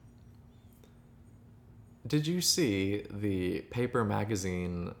Did you see the Paper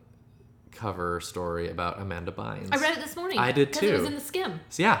Magazine cover story about Amanda Bynes? I read it this morning. I did too. Because it was in the skim.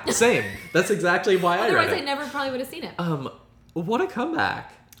 Yeah, same. That's exactly why I read Otherwise, it. I never probably would have seen it. What a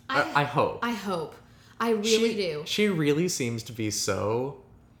comeback. I hope. I hope. I really do. She really seems to be so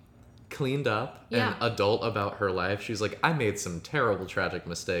cleaned up and adult about her life. She's like, I made some terrible, tragic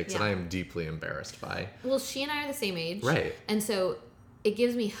mistakes, and I am deeply embarrassed by. Well, she and I are the same age. Right. And so it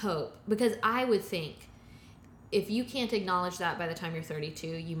gives me hope, because I would think if you can't acknowledge that by the time you're 32,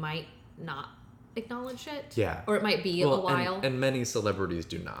 you might not acknowledge it. Yeah. Or it might be a while. And many celebrities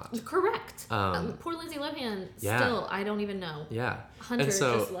do not. Correct. Poor Lindsay Lohan, still, I don't even know. Yeah. Hunter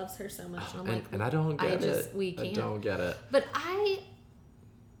just loves her so much. And I'm like, and I don't get it. We can't. I don't get it. But I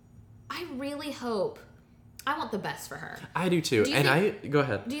really hope, I want the best for her. I do too. Go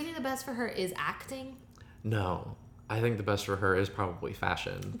ahead. Do you think the best for her is acting? No. I think the best for her is probably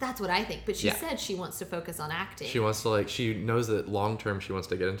fashion. That's what I think. But she said she wants to focus on acting. She wants to, she knows that long term she wants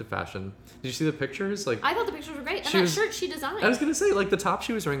to get into fashion. Did you see the pictures? I thought the pictures were great. And that shirt she designed. I was going to say, the top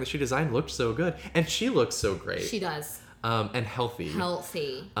she was wearing that she designed looked so good. And she looks so great. She does. And healthy.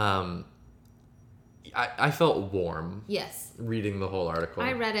 I felt warm. Yes. Reading the whole article.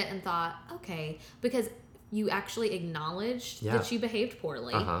 I read it and thought, okay, because you actually acknowledged that you behaved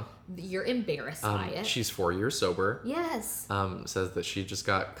poorly. You're embarrassed by it. She's 4 years sober. Yes. Says that she just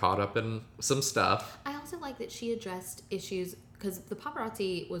got caught up in some stuff. I also like that she addressed issues, because the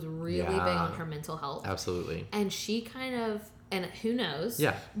paparazzi was really big on her mental health. Absolutely. And she kind of, and who knows?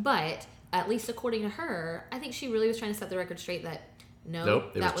 Yeah. But at least according to her, I think she really was trying to set the record straight that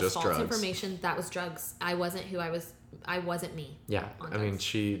nope, that was just false drugs. Information. That was drugs. I wasn't who I was. I wasn't me. Yeah. I mean,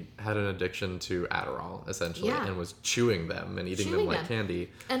 she had an addiction to Adderall, essentially, and was chewing them and eating them like candy.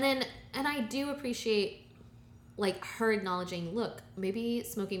 And I do appreciate, her acknowledging, look, maybe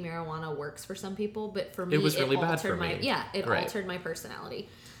smoking marijuana works for some people, but for me, it was really bad for me. Yeah, it altered my personality.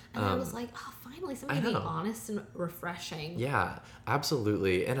 And I was like, oh, finally, somebody being honest and refreshing. Yeah,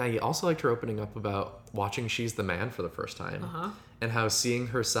 absolutely. And I also liked her opening up about watching She's the Man for the first time. And how seeing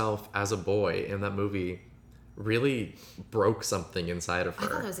herself as a boy in that movie really broke something inside of her. I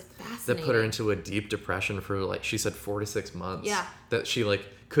thought that was fascinating. That put her into a deep depression for, she said 4 to 6 months. Yeah. That she,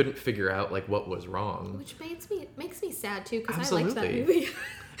 couldn't figure out, what was wrong. Which makes me sad, too, because I Absolutely. liked that movie.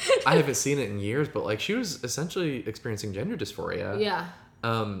 I haven't seen it in years, but, she was essentially experiencing gender dysphoria. Yeah.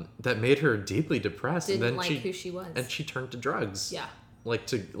 That made her deeply depressed. Didn't and then who she was. And she turned to drugs. Yeah.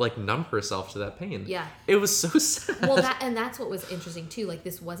 To numb herself to that pain. Yeah. It was so sad. Well, that's what was interesting, too.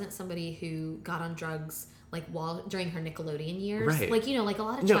 This wasn't somebody who got on drugs during her Nickelodeon years. Right. A lot of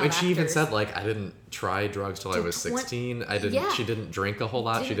child No, and she actors, even said, I didn't try drugs till I was 16. She didn't drink a whole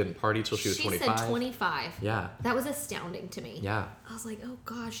lot. She didn't party till she was 25. She said 25. Yeah. That was astounding to me. Yeah. I was like, oh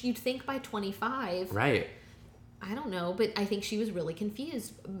gosh, you'd think by 25. Right. I don't know, but I think she was really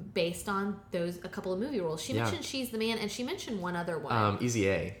confused based on a couple of movie roles. She mentioned She's the Man, and she mentioned one other one. Easy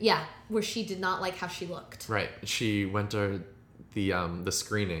A. Yeah, where she did not like how she looked. Right. She went to the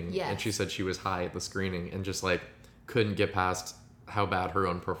screening, yes. and she said she was high at the screening and just couldn't get past how bad her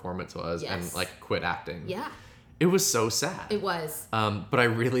own performance was, yes. and quit acting. Yeah. It was so sad. It was. But I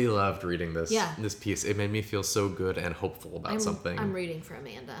really loved reading this piece. It made me feel so good and hopeful about something. I'm rooting for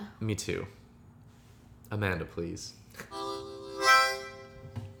Amanda. Me too. Amanda, please.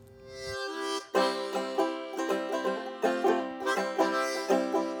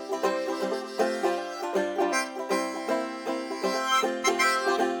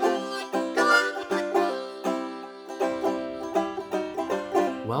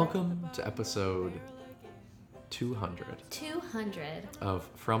 Welcome to episode 200. 200. Of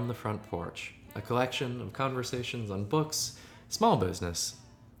From the Front Porch, a collection of conversations on books, small business,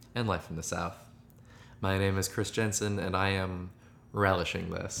 and life in the South. My name is Chris Jensen, and I am relishing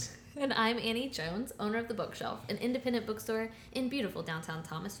this. And I'm Annie Jones, owner of The Bookshelf, an independent bookstore in beautiful downtown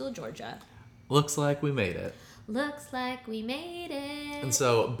Thomasville, Georgia. Looks like we made it. Looks like we made it. And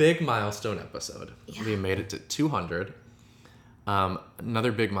so, big milestone episode. Yeah. We made it to 200.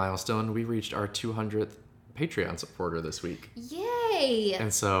 Another big milestone, we reached our 200th Patreon supporter this week. Yay!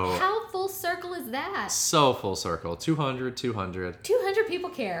 And so... How full circle is that? So full circle. 200. 200 people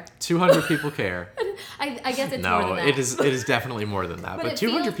care. 200 people care. I guess it's more than that. No, it is definitely more than that. But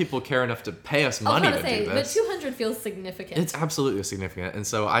 200 people care enough to pay us money to do this. But 200 feels significant. It's absolutely significant. And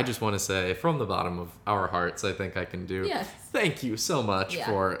so I just want to say, from the bottom of our hearts, I think I can do. Yes. Thank you so much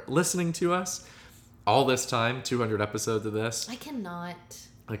for listening to us. All this time, 200 episodes of this. I cannot.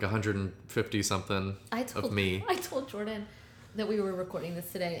 150 something of me. I told Jordan, that we were recording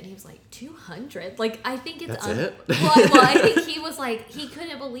this today, and he was like, 200? Like, I think it's... That's it? well, I think he was like, he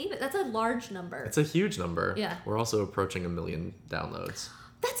couldn't believe it. That's a large number. It's a huge number. Yeah. We're also approaching 1 million downloads.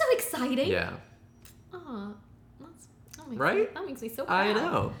 That's so exciting. Yeah. Aw. Right? That makes me so proud. I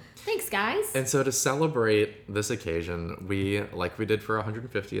know. Thanks, guys. And so to celebrate this occasion, we, like we did for our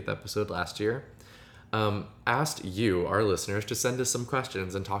 150th episode last year, asked you, our listeners, to send us some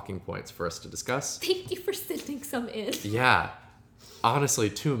questions and talking points for us to discuss. Thank you for sending some in. Yeah. Honestly,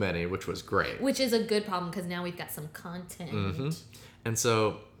 too many, which was great. Which is a good problem because now we've got some content. Mm-hmm. And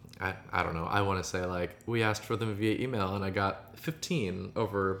so, I don't know, I want to say, like, we asked for them via email and I got 15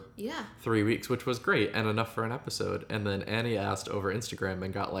 over 3 weeks, which was great and enough for an episode. And then Annie asked over Instagram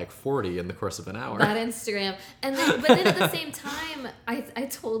and got like 40 in the course of an hour. That Instagram. And then, but then at the same time, I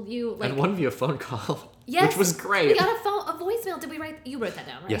told you, like... And one via phone call, yes, which was great. We got a voicemail. Did we write... You wrote that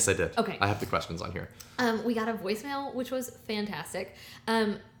down, right? Yes, I did. Okay. I have the questions on here. We got a voicemail, which was fantastic.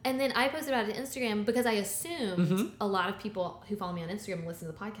 And then I posted about it on Instagram because I assumed a lot of people who follow me on Instagram listen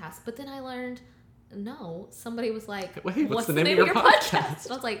to the podcast. But then I learned, no, somebody was like, wait, what's the name of your podcast?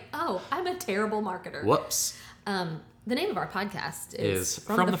 And I was like, oh, I'm a terrible marketer. Whoops. The name of our podcast is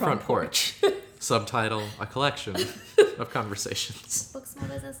From the Front Porch. Subtitle, a collection of conversations. Book, small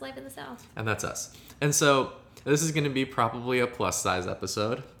business, life in the South. And that's us. And so this is going to be probably a plus size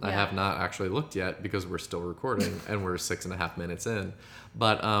episode. Yeah. I have not actually looked yet because we're still recording and we're 6.5 minutes in.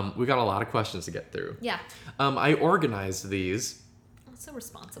 But we got a lot of questions to get through. Yeah. I organized these. So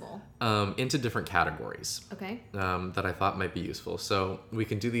responsible. Into different categories. Okay. That I thought might be useful. So we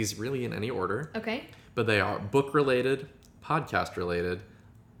can do these really in any order. Okay. But they are book related, podcast related,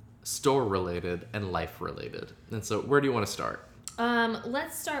 store related, and life related. And so where do you want to start?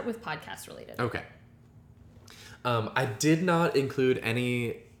 Let's start with podcast related. Okay. I did not include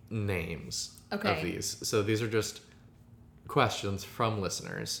any names of these. So these are just questions from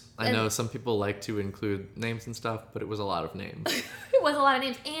listeners. I know some people like to include names and stuff, but it was a lot of names. It was a lot of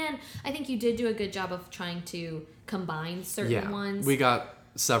names. And I think you did do a good job of trying to combine certain ones. We got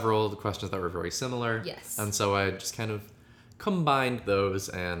several of the questions that were very similar. Yes. And so I just kind of combined those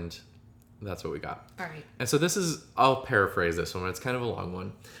and that's what we got. All right. And so this is, I'll paraphrase this one. It's kind of a long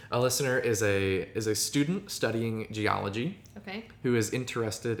one. A listener is a student studying geology. Okay. Who is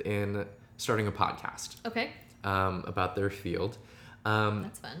interested in starting a podcast. Okay. About their field.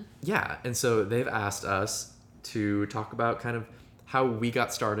 That's fun. Yeah. And so they've asked us to talk about kind of how we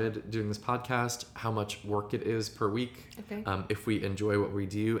got started doing this podcast, how much work it is per week. Okay. If we enjoy what we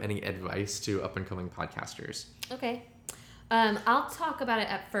do, any advice to up and coming podcasters. Okay. I'll talk about it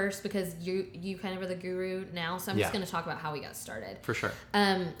at first because you kind of are the guru now, so I'm just going to talk about how we got started. For sure.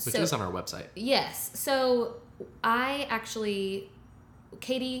 Which is on our website. Yes. So I actually,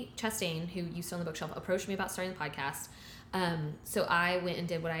 Katie Chastain, who used to own the bookshelf, approached me about starting the podcast. So I went and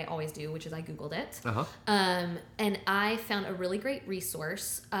did what I always do, which is I Googled it. Uh-huh. And I found a really great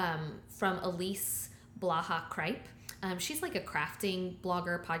resource from Elise Blaha-Kripe. She's like a crafting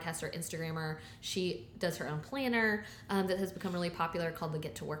blogger, podcaster, Instagrammer. She does her own planner that has become really popular called the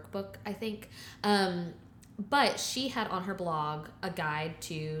Get to Work book, I think. But she had on her blog a guide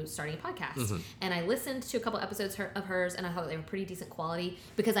to starting a podcast. Mm-hmm. And I listened to a couple episodes of hers, and I thought they were pretty decent quality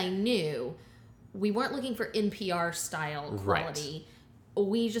because I knew we weren't looking for NPR style quality.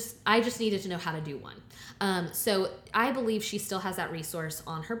 Right. I just needed to know how to do one. So I believe she still has that resource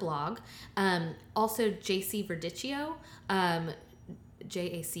on her blog. Also, JC Verdicchio,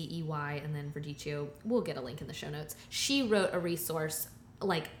 Jacey and then Verdicchio. We'll get a link in the show notes. She wrote a resource,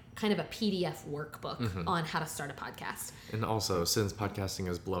 like kind of a PDF workbook on how to start a podcast. And also, since podcasting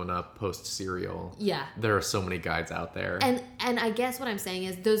has blown up post-Serial, yeah, there are so many guides out there. And I guess what I'm saying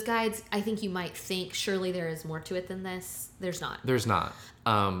is those guides, I think you might think, surely there is more to it than this. There's not. There's not.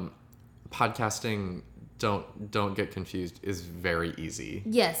 Podcasting, don't get confused, is very easy.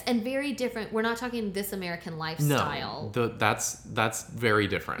 Yes, and very different. We're not talking This American Lifestyle. No, that's very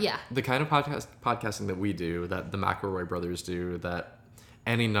different. Yeah. The kind of podcasting that we do, that the McElroy brothers do, that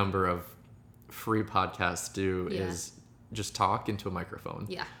any number of free podcasts do is just talk into a microphone.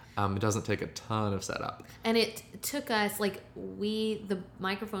 Yeah. It doesn't take a ton of setup. And it took us, the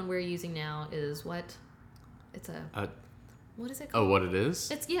microphone we're using now is what? It's what is it called? Oh, what it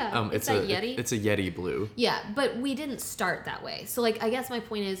is? It's a Yeti. It's a Yeti Blue. Yeah, but we didn't start that way. So, I guess my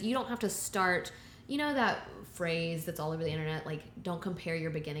point is you don't have to start, you know that phrase that's all over the internet, don't compare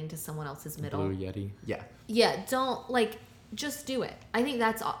your beginning to someone else's middle. Blue Yeti. Yeah. Yeah, don't, just do it. I think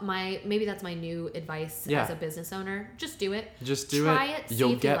that's maybe that's my new advice as a business owner. Just do it. Just do it. Try it.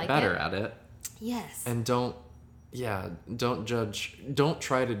 You'll get better at it. Yes. And don't judge. Don't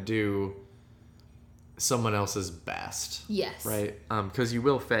try to do someone else's best. Yes. Right? Because you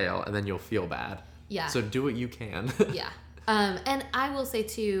will fail and then you'll feel bad. Yeah. So do what you can. Yeah. And I will say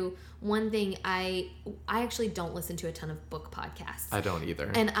too, one thing, I actually don't listen to a ton of book podcasts. I don't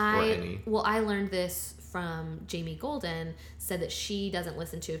either. And I learned this from Jamie Golden, said that she doesn't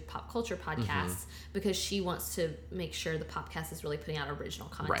listen to pop culture podcasts because she wants to make sure the podcast is really putting out original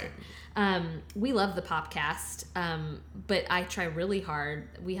content. Right. We love the podcast, but I try really hard.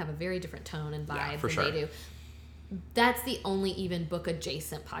 We have a very different tone and vibe than they do. That's the only even book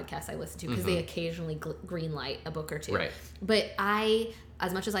adjacent podcast I listen to because they occasionally green light a book or two. Right. But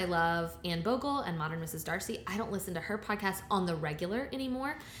as much as I love Anne Bogle and Modern Mrs. Darcy, I don't listen to her podcast on the regular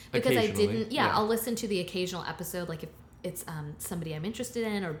anymore because I didn't. Yeah, I'll listen to the occasional episode, like if it's somebody I'm interested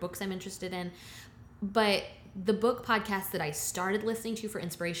in or books I'm interested in. But the book podcast that I started listening to for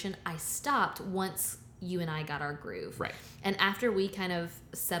inspiration, I stopped once you and I got our groove. Right. And after we kind of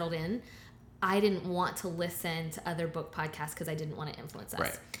settled in, I didn't want to listen to other book podcasts because I didn't want to influence us.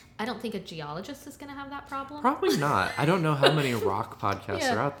 Right. I don't think a geologist is going to have that problem. Probably not. I don't know how many rock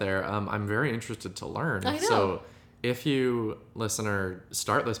podcasts are out there. I'm very interested to learn. I know. So if you, listener,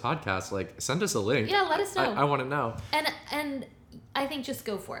 start this podcast, like, send us a link. Yeah, let us know. I want to know. And I think just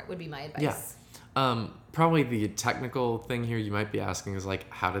go for it would be my advice. Yeah. Probably the technical thing here you might be asking is,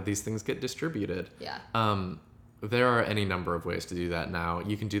 like, how did these things get distributed? Yeah. There are any number of ways to do that now.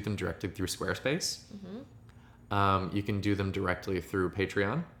 You can do them directly through Squarespace. You can do them directly through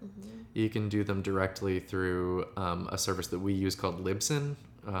Patreon. You can do them directly through a service that we use called Libsyn,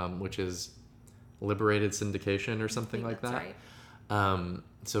 which is Liberated Syndication or something like that. Right.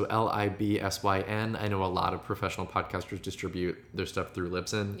 So Libsyn. I know a lot of professional podcasters distribute their stuff through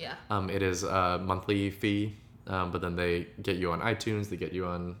Libsyn. Yeah. It is a monthly fee, but then they get you on iTunes, they get you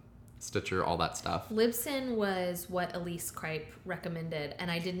on Stitcher, all that stuff. Libsyn was what Elise Kripe recommended,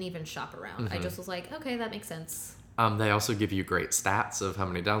 and I didn't even shop around. I just was like, okay, that makes sense. They also give you great stats of how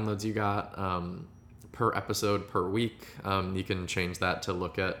many downloads you got per episode, per week. You can change that to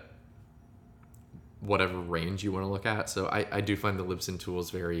look at whatever range you want to look at. So I do find the Libsyn tools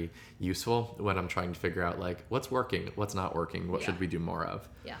very useful when I'm trying to figure out, like, what's working, what's not working, what should we do more of.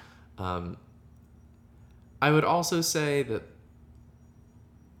 Yeah. I would also say that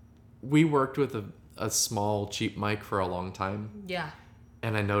we worked with a small, cheap mic for a long time. Yeah.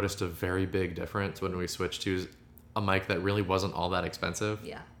 And I noticed a very big difference when we switched to a mic that really wasn't all that expensive.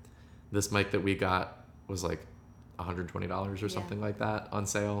 Yeah. This mic that we got was like $120 or something like that on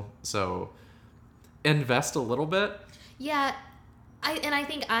sale. So invest a little bit. Yeah. I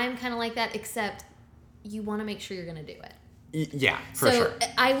think I'm kind of like that, except you want to make sure you're going to do it. Yeah, for sure. So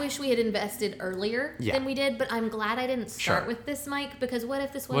I wish we had invested earlier than we did, but I'm glad I didn't start with this mic, because what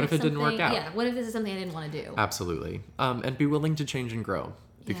if it didn't work out? Yeah, what if this is something I didn't want to do? Absolutely. And be willing to change and grow,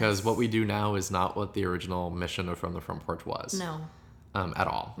 because what we do now is not what the original mission of From the Front Porch was. No. At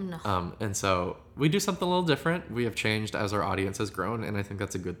all. No. And so we do something a little different. We have changed as our audience has grown, and I think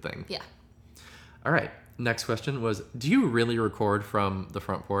that's a good thing. Yeah. All right. Next question was, do you really record from the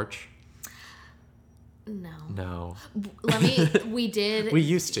front porch? No. We did. We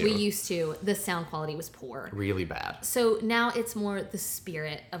used to. The sound quality was poor. Really bad. So now it's more the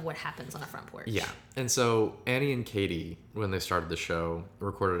spirit of what happens on a front porch. Yeah. And so Annie and Katie, when they started the show,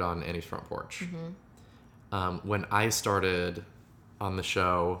 recorded on Annie's front porch. Mm-hmm. When I started on the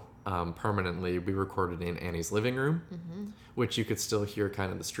show permanently, we recorded in Annie's living room, which you could still hear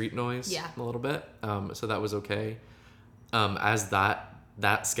kind of the street noise a little bit. So that was okay. As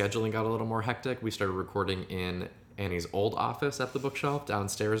that scheduling got a little more hectic, we started recording in Annie's old office at the bookshelf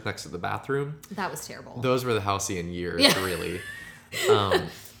downstairs next to the bathroom. That was terrible. Those were the halcyon years, really.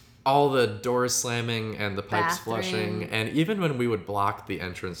 All the doors slamming and the pipes flushing. And even when we would block the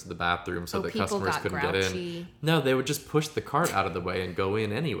entrance to the bathroom so that customers couldn't get in. No, they would just push the cart out of the way and go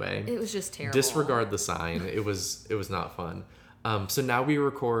in anyway. It was just terrible. Disregard the sign. It was not fun. So now we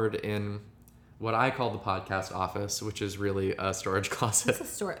record in what I call the podcast office, which is really a storage closet.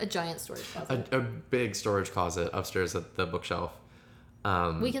 It's a giant storage closet. A big storage closet upstairs at the bookshelf.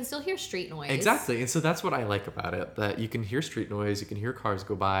 We can still hear street noise. Exactly. And so that's what I like about it, that you can hear street noise, you can hear cars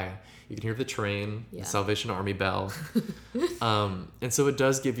go by, you can hear the train, the Salvation Army bell. And so it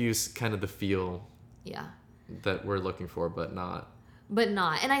does give you kind of the feel that we're looking for, but not.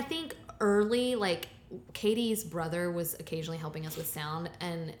 And I think early, like, Katie's brother was occasionally helping us with sound,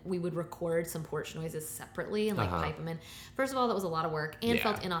 and we would record some porch noises separately and pipe them in. First of all, that was a lot of work and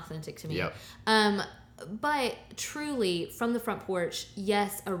felt inauthentic to me. Yep. But truly, From the Front Porch,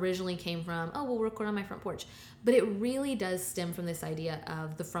 yes, originally came from, we'll record on my front porch. But it really does stem from this idea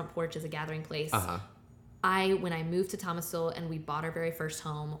of the front porch as a gathering place. When I moved to Thomasville and we bought our very first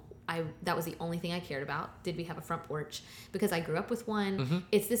home, that was the only thing I cared about. Did we have a front porch? Because I grew up with one.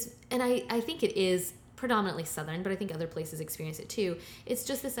 It's this, and I think it is predominantly Southern, but I think other places experience it too. It's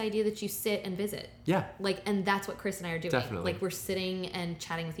just this idea that you sit and visit. Yeah. Like, and that's what Chris and I are doing. Definitely. Like, we're sitting and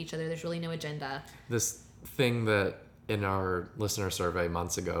chatting with each other. There's really no agenda. This thing that in our listener survey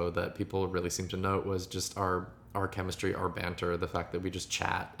months ago that people really seemed to note was just our chemistry, our banter, the fact that we just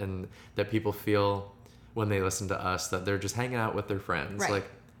chat, and that people feel when they listen to us that they're just hanging out with their friends. Right. Like,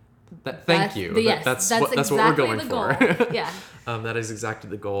 thank you. Yes, that's exactly what we're going the for. Goal. Yeah. That is exactly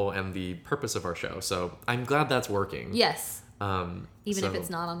the goal and the purpose of our show. So I'm glad that's working. Yes. Even if it's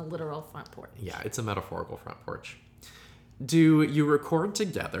not on the literal front porch. Yeah, it's a metaphorical front porch. Do you record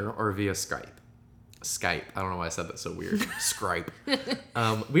together or via Skype? Skype. I don't know why I said that so weird. Skype.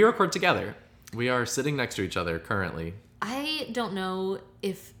 We record together. We are sitting next to each other currently. I don't know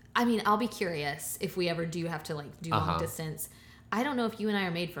if... I mean, I'll be curious if we ever do have to, like, do long distance. I don't know if you and I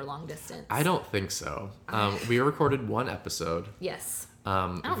are made for long distance. I don't think so. We recorded one episode. Yes.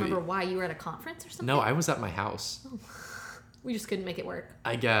 I don't remember why. You were at a conference or something? No, I was at my house. We just couldn't make it work.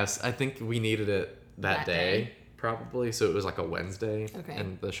 I guess. I think we needed it that day, probably. So it was like a Wednesday. Okay.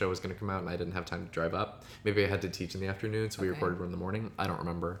 And the show was going to come out, and I didn't have time to drive up. Maybe I had to teach in the afternoon, so we recorded one in the morning. I don't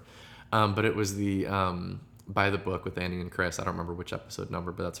remember. But it was the By the Book with Annie and Chris. I don't remember which episode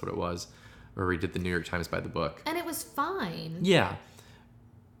number, but that's what it was. Where we did the New York Times By the Book. And it was fine. Yeah.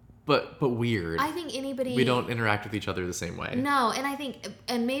 But weird. I think anybody... We don't interact with each other the same way. No, and I think...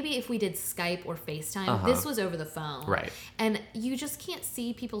 And maybe if we did Skype or FaceTime, this was over the phone. Right. And you just can't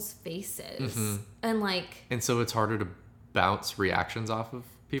see people's faces. And like... And so it's harder to bounce reactions off of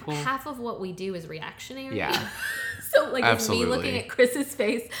people. Half of what we do is reactionary. Yeah. So like Absolutely. it's me looking at Chris's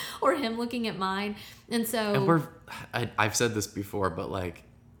face or him looking at mine. And so... And I've said this before, but like...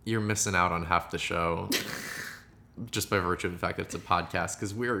 You're missing out on half the show just by virtue of the fact that it's a podcast,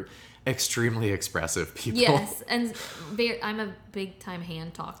 because we're extremely expressive people. Yes, and I'm a big time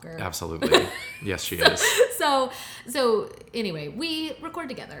hand talker. Absolutely. Yes, she is. So anyway, we record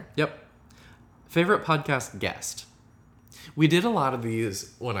together. Yep. Favorite podcast guest? We did a lot of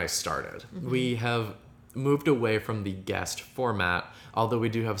these when I started. We have moved away from the guest format, although we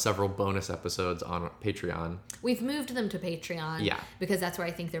do have several bonus episodes on Patreon. We've moved them to Patreon. Yeah. Because that's where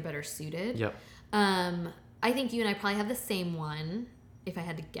I think they're better suited. Yep. I think you and I probably have the same one, if I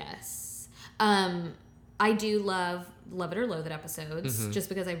had to guess. I do love It or Loathe It episodes, just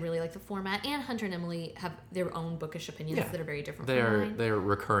because I really like the format. And Hunter and Emily have their own bookish opinions that are very different from mine. They're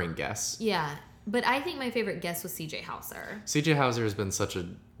recurring guests. Yeah. But I think my favorite guest was CJ Hauser. CJ Hauser has been such a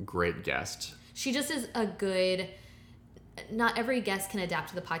great guest. She just is a good... Not every guest can adapt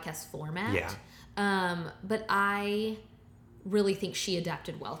to the podcast format. Yeah. But I really think she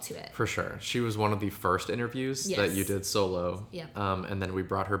adapted well to it. For sure. She was one of the first interviews that you did solo. Yeah. And then we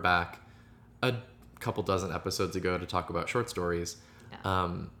brought her back a couple dozen episodes ago to talk about short stories. Yeah.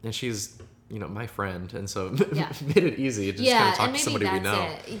 And she's, my friend. And so made it easy to just kind of talk to somebody we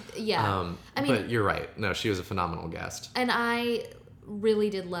know. Yeah. But you're right. No, she was a phenomenal guest. And I really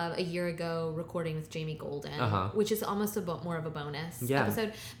did love a year ago recording with Jamie Golden, which is almost more of a bonus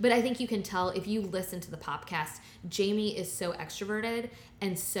episode. But I think you can tell if you listen to the podcast, Jamie is so extroverted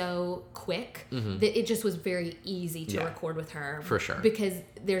and so quick that it just was very easy to record with her. For sure. Because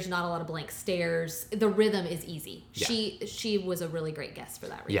there's not a lot of blank stares. The rhythm is easy. Yeah. She was a really great guest for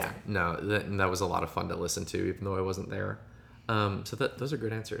that reason. Yeah. No, that was a lot of fun to listen to, even though I wasn't there. So those are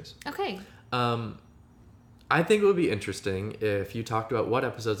good answers. Okay. I think it would be interesting if you talked about what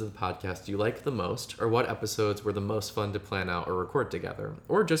episodes of the podcast you liked the most, or what episodes were the most fun to plan out or record together,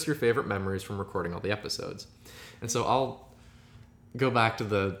 or just your favorite memories from recording all the episodes. And so I'll go back to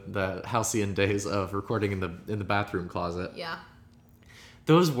the halcyon days of recording in the bathroom closet. Yeah.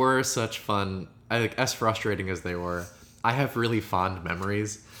 Those were such fun. As frustrating as they were, I have really fond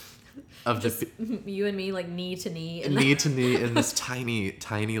memories of just you and me, like knee to knee in this tiny,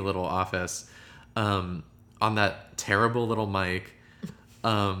 tiny little office. On that terrible little mic,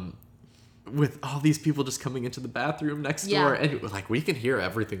 with all these people just coming into the bathroom next door, and we can hear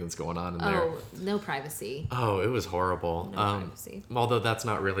everything that's going on in there. Oh, no privacy. Oh, it was horrible. No privacy. Although that's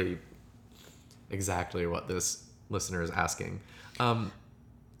not really exactly what this listener is asking.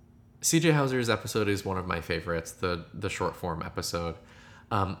 CJ Hauser's episode is one of my favorites, the short form episode.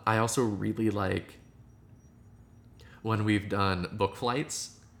 I also really like when we've done book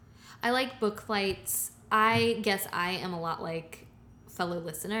flights. I like book flights. I guess I am a lot like fellow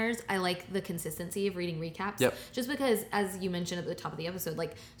listeners. I like the consistency of reading recaps. Yep. Just because, as you mentioned at the top of the episode,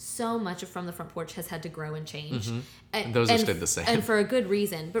 so much of From the Front Porch has had to grow and change. And those have stayed the same. And for a good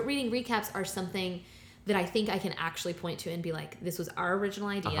reason. But reading recaps are something that I think I can actually point to and be like, this was our original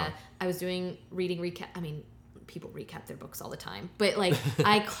idea. I was doing reading recap. I mean, people recap their books all the time, but like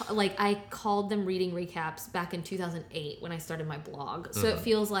I called them reading recaps back in 2008 when I started my blog. So it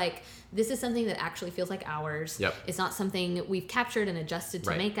feels like this is something that actually feels like ours. Yep. It's not something we've captured and adjusted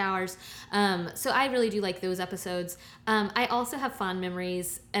to Right. make ours. So I really do like those episodes. I also have fond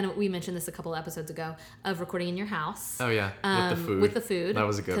memories, and we mentioned this a couple of episodes ago, of recording in your house. Oh yeah, With the food. That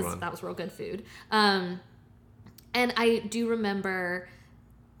was a good 'cause one. That was real good food. And I do remember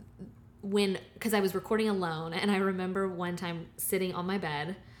because I was recording alone, and I remember one time sitting on my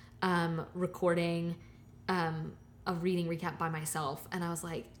bed, recording a reading recap by myself, and I was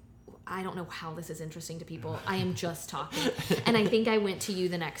like, I don't know how this is interesting to people. I am just talking. And I think I went to you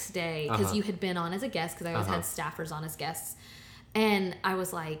the next day because you had been on as a guest, because I always had staffers on as guests, and I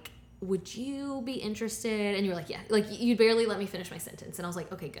was like, would you be interested? And you were like, yeah. Like, you barely let me finish my sentence. And I was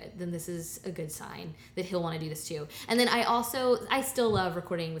like, okay, good. Then this is a good sign that he'll want to do this too. And then I still love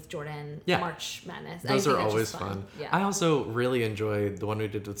recording with Jordan. Yeah. March Madness. Those I are think that's always just fun. Yeah. I also really enjoyed the one we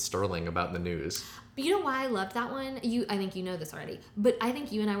did with Sterling about the news. But you know why I loved that one? I think you know this already. But I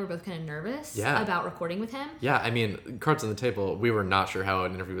think you and I were both kind of nervous about recording with him. Yeah, I mean, cards on the table, we were not sure how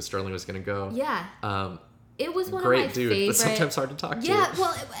an interview with Sterling was going to go. Yeah. It was one Great of my dude, favorite. but sometimes hard to talk to. Yeah,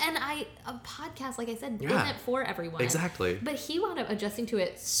 well, and a podcast, like I said, isn't for everyone. Exactly. But he wound up adjusting to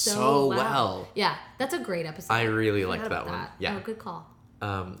it So well. well. Yeah, that's a great episode. I really Forgot liked about that one. Yeah. Oh, good call.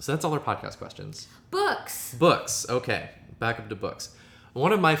 So that's all our podcast questions. Books. Books. Okay, back up to books.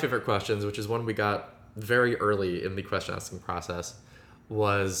 One of my favorite questions, which is one we got very early in the question asking process,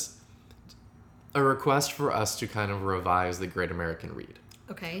 was a request for us to kind of revise the Great American Read.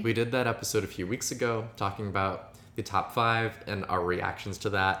 Okay. We did that episode a few weeks ago, talking about the top 5 and our reactions to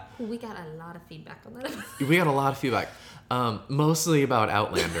that. We got a lot of feedback on that. We got a lot of feedback, mostly about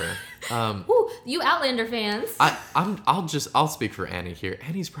Outlander. Ooh, you Outlander fans. I'll speak for Annie here.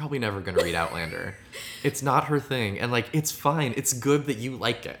 Annie's probably never gonna read Outlander. It's not her thing, and like it's fine. It's good that you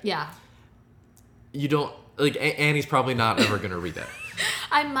like it. Yeah. You don't like Annie's probably not ever gonna read it.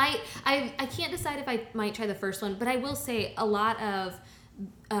 I can't decide if I might try the first one, but I will say a lot of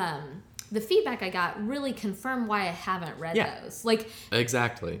the feedback I got really confirmed why I haven't read those. Like,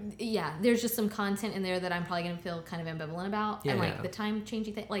 exactly. Yeah, there's just some content in there that I'm probably gonna feel kind of ambivalent about, and like the time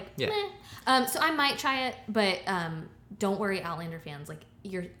changing thing, like meh. So I might try it, but don't worry, Outlander fans. Like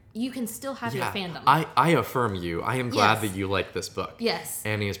you can still have your fandom. I affirm you. I am glad Yes. that you like this book. Yes.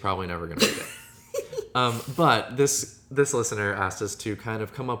 Annie is probably never gonna read it. But this listener asked us to kind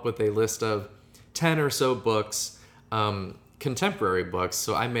of come up with a list of 10 or so books, contemporary books.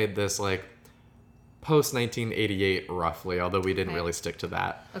 So I made this like post 1988 roughly, although we didn't really stick to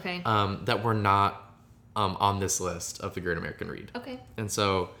that. Okay. That were not on this list of the Great American Read. Okay. And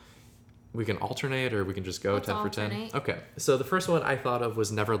so we can alternate, or we can just go Let's 10 for alternate. 10. Okay. So the first one I thought of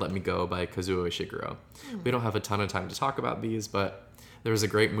was Never Let Me Go by Kazuo Ishiguro. We don't have a ton of time to talk about these, but there was a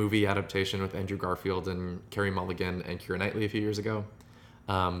great movie adaptation with Andrew Garfield and Carey Mulligan and Keira Knightley a few years ago.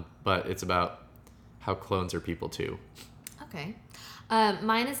 But it's about how clones are people too. Okay.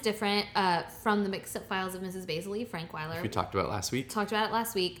 Mine is different. From the Mixed Up Files of Mrs. Baisley, Frank Weiler. We talked about it last week. Talked about it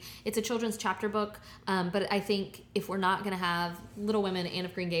last week. It's a children's chapter book, but I think if we're not going to have Little Women, Anne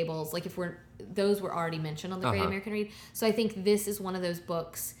of Green Gables, like those were already mentioned on the Great American Read. So I think this is one of those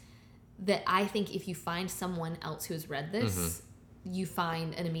books that I think if you find someone else who has read this, you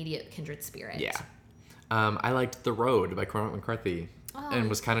find an immediate kindred spirit. Yeah. I liked The Road by Cormac McCarthy. And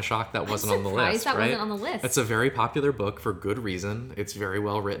was kind of shocked that wasn't on the list. That right? wasn't on the list. It's a very popular book for good reason. It's very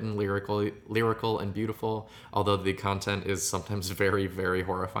well written, lyrical and beautiful, although the content is sometimes very, very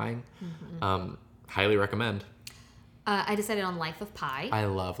horrifying. Highly recommend. I decided on Life of Pi. I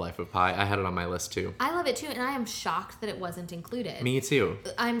love Life of Pi. I had it on my list too. I love it too, and I am shocked that it wasn't included. Me too.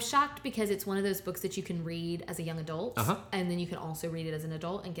 I'm shocked because it's one of those books that you can read as a young adult, and then you can also read it as an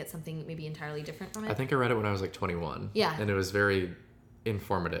adult and get something maybe entirely different from it. I think I read it when I was like 21. Yeah. And it was very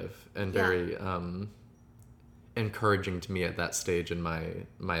informative and very encouraging to me at that stage in my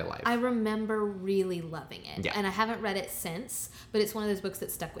life. I remember really loving it. Yeah. And I haven't read it since, but it's one of those books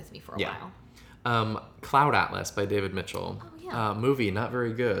that stuck with me for a while. Cloud Atlas by David Mitchell. Oh, yeah. Movie, not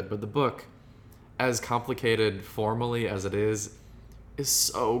very good, but the book, as complicated formally as it is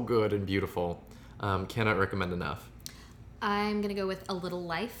so good and beautiful. Cannot recommend enough. I'm going to go with A Little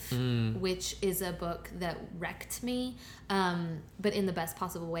Life, which is a book that wrecked me, but in the best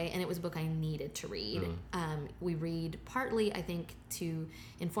possible way, and it was a book I needed to read. We read partly, I think, to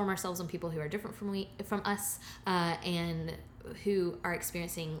inform ourselves on people who are different from us, and who are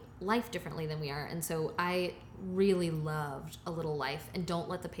experiencing life differently than we are. And so I really loved A Little Life, and don't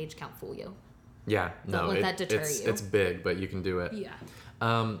let the page count fool you. Yeah, Don't let that deter you. It's big, but you can do it. Yeah.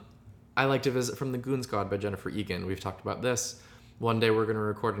 I like to visit from the Goon Squad by Jennifer Egan. We've talked about this. One day we're going to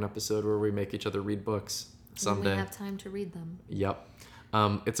record an episode where we make each other read books. Someday. When we have time to read them. Yep.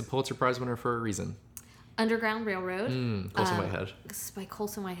 It's a Pulitzer Prize winner for a reason. Underground Railroad. Colson Whitehead. By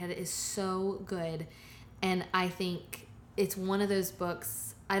Colson Whitehead is so good. And I think it's one of those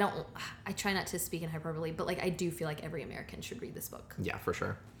books, I try not to speak in hyperbole, but like I do feel like every American should read this book. Yeah, for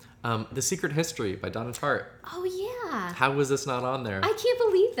sure. The Secret History by Donna Tartt. Oh, yeah. How was this not on there? I can't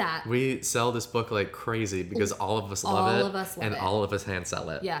believe that. We sell this book like crazy because all of us love it. All of us love and it. all of us hand sell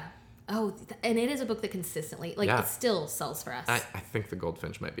it. Yeah. Oh, and it is a book that consistently, like, it still sells for us. I think The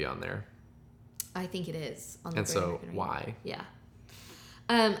Goldfinch might be on there. I think it is. On the and so, why? Yeah.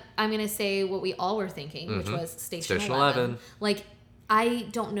 I'm going to say what we all were thinking, which was Station 11. Like, I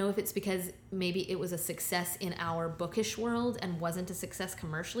don't know if it's because maybe it was a success in our bookish world and wasn't a success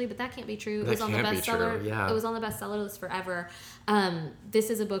commercially, but that can't be true. It was on the bestseller. Yeah. It was on the bestseller list forever. This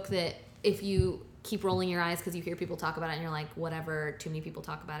is a book that if you keep rolling your eyes because you hear people talk about it and you're like, whatever, too many people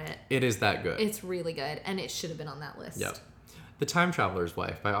talk about it. It is that good. It's really good, and it should have been on that list. Yep. The Time Traveler's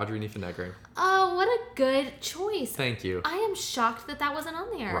Wife by Audrey Niffenegger. Oh, what a good choice. Thank you. I am shocked that wasn't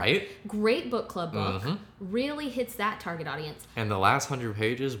on there. Right? Great book club book. Really hits that target audience. And the last 100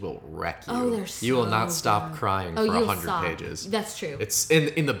 pages will wreck you. Oh, they're so You will not stop good. crying for 100 pages. That's true. It's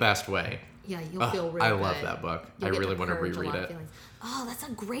in the best way. Yeah, you'll feel really I good. love that book. I really want to reread it. Oh, that's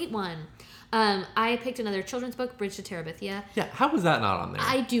a great one. I picked another children's book, Bridge to Terabithia. Yeah, how was that not on there?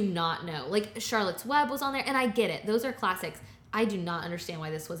 I do not know. Like, Charlotte's Web was on there, and I get it. Those are classics. I do not understand why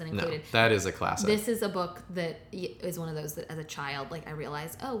this wasn't included. No, that is a classic. This is a book that is one of those that as a child, like, I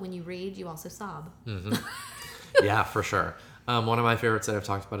realized, oh, when you read, you also sob. Yeah, for sure. One of my favorites that I've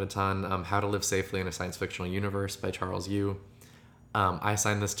talked about a ton, How to Live Safely in a Science Fictional Universe by Charles Yu. I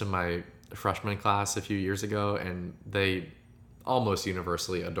assigned this to my freshman class a few years ago, and they almost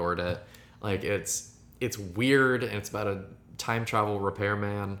universally adored it. Like, it's weird, and it's about a time machine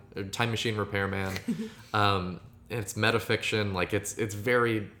repairman. It's metafiction. Like, it's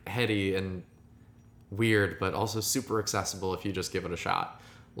very heady and weird, but also super accessible if you just give it a shot.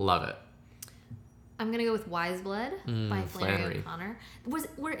 Love it. I'm gonna go with Wise Blood by Flannery O'Connor.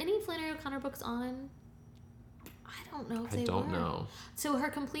 Were any Flannery O'Connor books on? I don't know if they were. I don't know. So her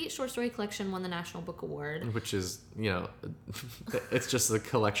complete short story collection won the National Book Award. Which is, it's just a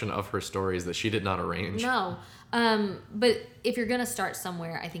collection of her stories that she did not arrange. No. But if you're gonna start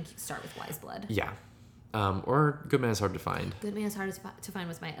somewhere, I think you start with Wise Blood. Yeah. Or Good Man is Hard to Find. Good Man is Hard to Find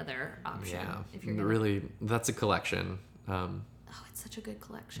was my other option. Yeah. If you're gonna... Really, that's a collection. It's such a good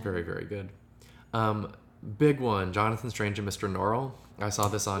collection. Very, very good. Big one, Jonathan Strange and Mr. Norrell. I saw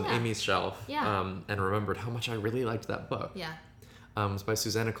this on Amy's shelf. Yeah. And remembered how much I really liked that book. Yeah. It's by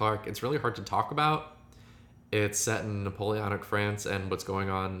Susanna Clarke. It's really hard to talk about. It's set in Napoleonic France and what's going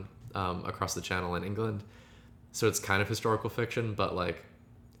on across the Channel in England. So it's kind of historical fiction, but like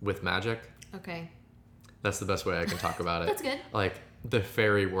with magic. Okay. That's the best way I can talk about it. That's good. Like, the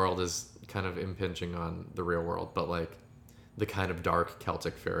fairy world is kind of impinging on the real world, but like the kind of dark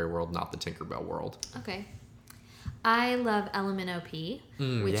Celtic fairy world, not the Tinkerbell world. Okay. I love LMNOP,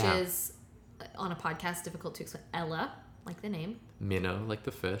 which is, on a podcast, difficult to explain. Ella, like the name. Minnow, like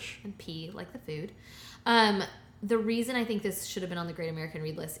the fish. And P, like the food. The reason I think this should have been on the Great American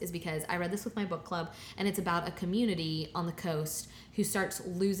Read List is because I read this with my book club, and it's about a community on the coast who starts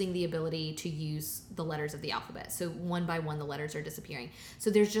losing the ability to use the letters of the alphabet. So one by one, the letters are disappearing. So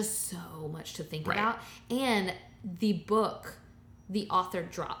there's just so much to think about. And the book, the author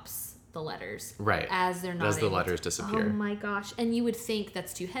drops the letters as they're not as the letters disappear. Oh my gosh. And you would think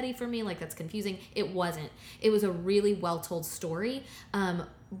that's too heady for me, like that's confusing. It wasn't. It was a really well told story,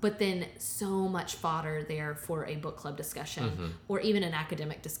 but then so much fodder there for a book club discussion or even an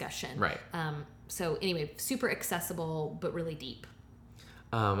academic discussion. Right. So anyway, super accessible but really deep.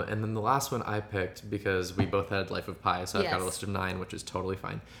 And then the last one I picked because we both had Life of Pi, so I've got a list of 9, which is totally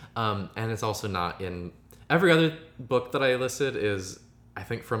fine. And it's also not in every other book that I listed is, I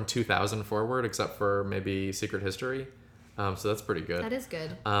think, from 2000 forward, except for maybe Secret History. So that's pretty good. That is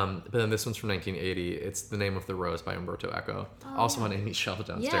good. But then this one's from 1980. It's The Name of the Rose by Umberto Eco. Also on Amy's shelf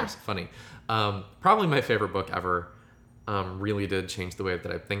downstairs. Yeah. Funny. Probably my favorite book ever. Really did change the way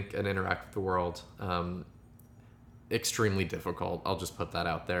that I think and interact with the world. Extremely difficult. I'll just put that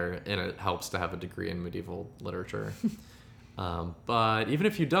out there. And it helps to have a degree in medieval literature. But even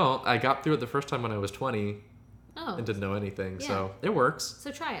if you don't, I got through it the first time when I was 20 and didn't know anything. Yeah. So it works.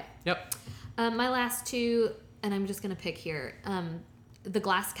 So try it. Yep. My last two, and I'm just going to pick here. The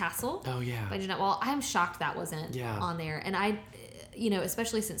Glass Castle. Oh, yeah. By Jeanette Wall. I'm shocked that wasn't on there. And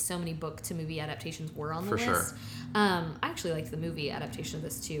especially since so many book to movie adaptations were on the list. Sure. I actually liked the movie adaptation of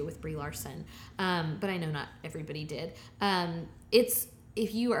this too with Brie Larson, but I know not everybody did. It's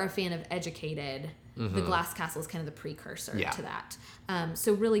if you are a fan of Educated, The Glass Castle is kind of the precursor to that.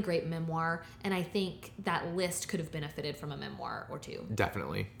 So really great memoir, and I think that list could have benefited from a memoir or two.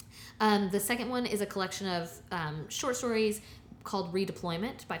 Definitely. The second one is a collection of short stories called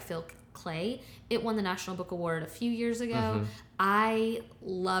Redeployment by Phil Clay. It won the National Book Award a few years ago. I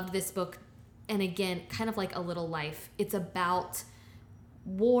loved this book, and again, kind of like A Little Life. It's about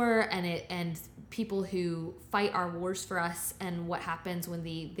war and people who fight our wars for us, and what happens when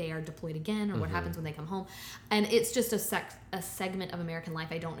they are deployed again, or what happens when they come home. And it's just a segment of American life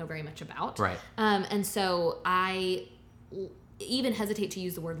I don't know very much about. Right. And so I even hesitate to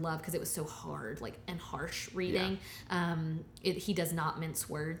use the word love because it was so hard, and harsh reading. He does not mince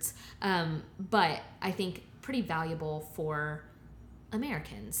words, but I think pretty valuable for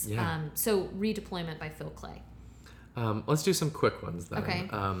Americans. So Redeployment by Phil Clay. Let's do some quick ones then. Okay.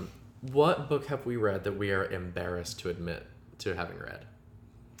 What book have we read that we are embarrassed to admit to having read?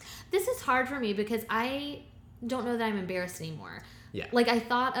 This is hard for me because I don't know that I'm embarrassed anymore. Yeah. I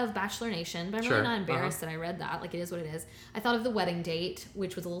thought of Bachelor Nation, but I'm really not embarrassed that I read that. It is what it is. I thought of The Wedding Date,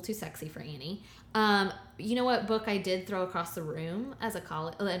 which was a little too sexy for Annie. You know what book I did throw across the room as a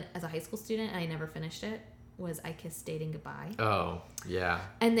high school student, and I never finished it? Was I Kissed Dating Goodbye. Oh, yeah.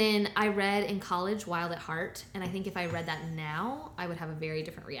 And then I read in college Wild at Heart, and I think if I read that now, I would have a very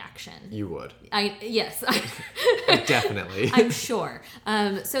different reaction. You would. Yes. Definitely. I'm sure.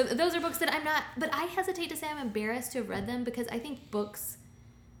 So those are books that I'm not, but I hesitate to say I'm embarrassed to have read them because I think books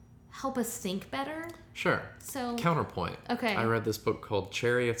help us think better. Sure. So counterpoint. Okay. I read this book called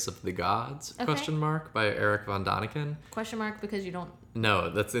Chariots of the Gods, ? By Eric von Daniken. ? Because you don't... No,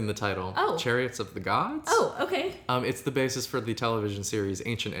 that's in the title. Oh. Chariots of the Gods? Oh, okay. It's the basis for the television series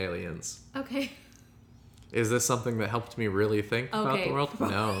Ancient Aliens. Okay. Is this something that helped me really think about the world?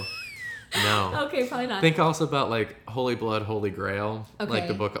 No. No. Okay, probably not. Think also about Holy Blood, Holy Grail, Okay.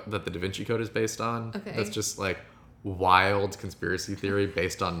 the book that the Da Vinci Code is based on. Okay. That's just wild conspiracy theory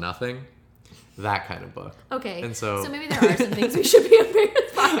based on nothing. That kind of book. Okay. And so maybe there are some things we should be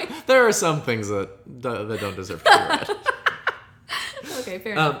embarrassed by. There are some things that don't deserve to be read. Okay,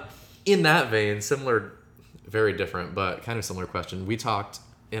 fair enough. In that vein, similar, very different, but kind of similar question. We talked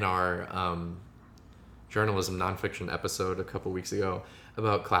in our journalism nonfiction episode a couple weeks ago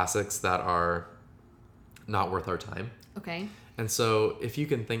about classics that are not worth our time. Okay. And so if you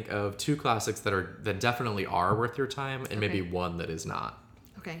can think of two classics that definitely are worth your time, and maybe one that is not.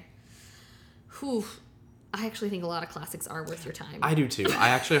 Okay. Whew. I actually think a lot of classics are worth your time. I do too. I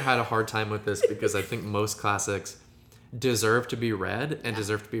actually had a hard time with this because I think most classics deserve to be read and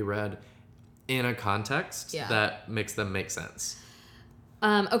deserve to be read in a context that makes them make sense.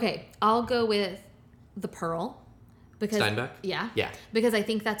 Okay, I'll go with The Pearl. Because, Steinbeck? Yeah. Because I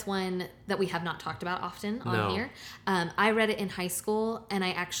think that's one that we have not talked about often on here. I read it in high school, and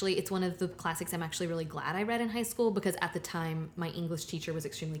it's one of the classics I'm actually really glad I read in high school because at the time my English teacher was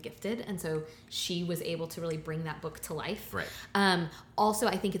extremely gifted, and so she was able to really bring that book to life. Right. Also,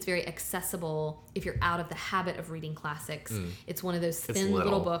 I think it's very accessible if you're out of the habit of reading classics. It's one of those thin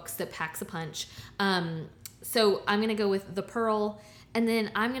little books that packs a punch. So I'm going to go with The Pearl, and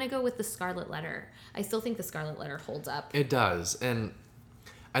then I'm going to go with The Scarlet Letter. I still think The Scarlet Letter holds up. It does. And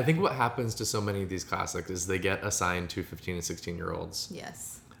I think what happens to so many of these classics is they get assigned to 15 and 16-year-olds.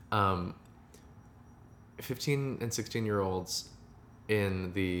 Yes. 15 and 16-year-olds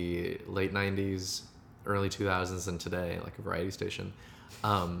in the late 90s, early 2000s, and today, like a variety station,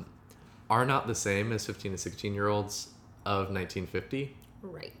 are not the same as 15 and 16-year-olds of 1950.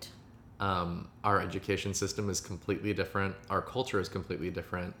 Right. Our education system is completely different. Our culture is completely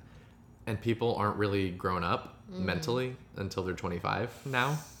different. And people aren't really grown up mentally until they're 25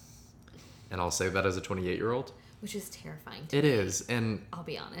 now. And I'll say that as a 28-year-old. Which is terrifying to me. It is. And I'll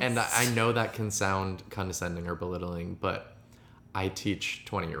be honest. And I know that can sound condescending or belittling, but I teach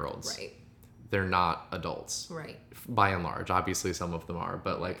 20-year-olds. Right. They're not adults. Right. By and large. Obviously, some of them are,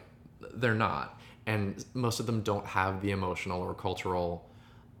 but they're not. And most of them don't have the emotional or cultural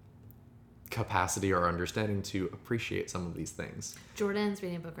capacity or understanding to appreciate some of these things. Jordan's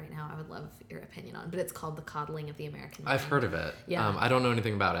reading a book right now I would love your opinion on, but it's called The Coddling of the American Mind. I've heard of it. Yeah. I don't know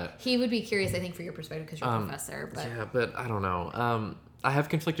anything about it. He would be curious, I think, for your perspective because you're a professor. But... Yeah, but I don't know. I have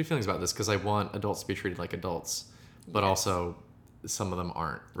conflicted feelings about this because I want adults to be treated like adults, but also some of them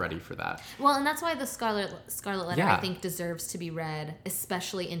aren't ready for that. Well, and that's why The Scarlet Letter, I think, deserves to be read,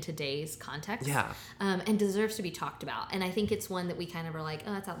 especially in today's context. Yeah. And deserves to be talked about. And I think it's one that we kind of are like,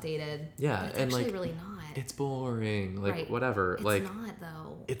 oh, that's outdated. Yeah. But it's actually really not. it's boring. Like, Right. whatever. It's like, not,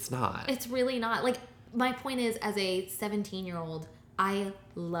 though. it's not. It's really not. Like, my point is, as a 17-year-old, I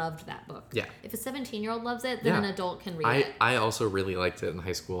loved that book. Yeah. If a 17-year-old loves it, then Yeah. an adult can read it. I also really liked it in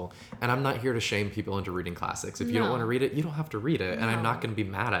high school. And I'm not here to shame people into reading classics. If you don't No. want to read it, you don't have to read it. And I'm No. not going to be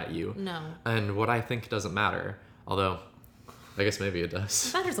mad at you. No. And what I think doesn't matter. Although, I guess maybe it does.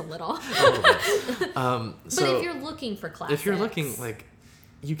 It matters a little. A little bit. But So if you're looking for classics. if you're looking, like,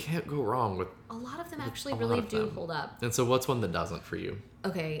 you can't go wrong with... A lot of them actually a lot really of do them. hold up. And so what's one that doesn't for you?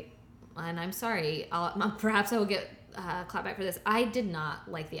 Okay, and I'm sorry. Perhaps I will get clapback for this. I did not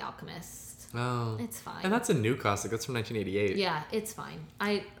like The Alchemist. Oh. It's fine. And that's a new classic. That's from 1988. Yeah, it's fine.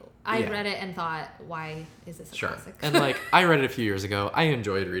 I Yeah. read it and thought, why is this a Sure. classic? And like I read it a few years ago. I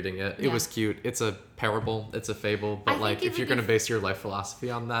enjoyed reading it. It Yeah. was cute. It's a parable. It's a fable. I But think like it if you're would gonna be- base your life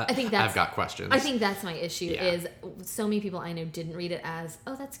philosophy on that, I think that's- I've got questions. I think that's my issue Yeah. is so many people I know didn't read it as,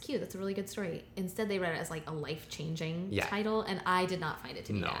 oh, that's cute. That's a really good story. Instead, they read it as like a life-changing Yeah. title, and I did not find it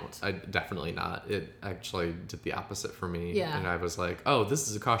to be No, that. I definitely not. It actually did the opposite for me. Yeah. And I was like, oh, this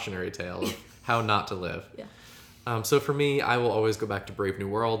is a cautionary tale of how not to live. Yeah. So for me, I will always go back to Brave New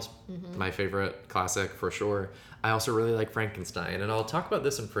World, Mm-hmm. my favorite classic for sure. I also really like Frankenstein, and I'll talk about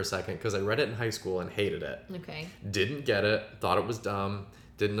this one for a second because I read it in high school and hated it. Okay. Didn't get it, thought it was dumb,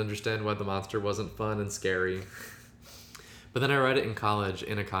 didn't understand why the monster wasn't fun and scary. But then I read it in college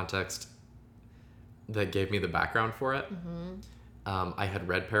in a context that gave me the background for it. I had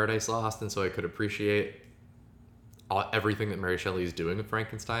read Paradise Lost, and so I could appreciate everything that Mary Shelley is doing with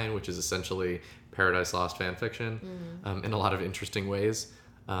Frankenstein, which is essentially Paradise Lost fan fiction in a lot of interesting ways.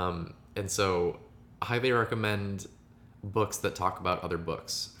 And so I highly recommend books that talk about other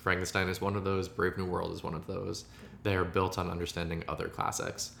books. Frankenstein is one of those. Brave New World is one of those. They are built on understanding other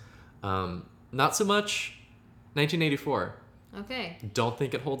classics. Not so much 1984. Okay. Don't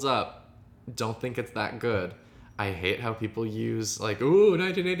think it holds up. Don't think it's that good. I hate how people use like, ooh,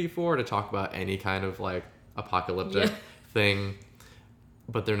 1984 to talk about any kind of like apocalyptic Yeah. thing,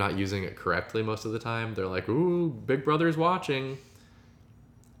 but they're not using it correctly most of the time. They're like, ooh, Big Brother's watching.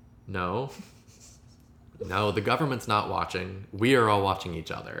 No, the government's not watching. We are all watching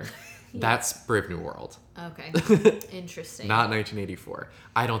each other. That's Brave New World. Okay. Interesting. Not 1984.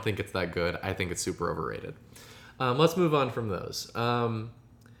 I don't think it's that good. I think it's super overrated. Let's move on from those.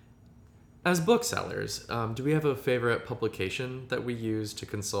 As booksellers, do we have a favorite publication that we use to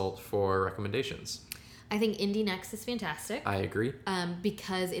consult for recommendations? I think Indie Next is fantastic. I agree.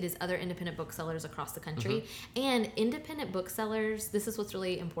 Because it is other independent booksellers across the country. Mm-hmm. And independent booksellers, this is what's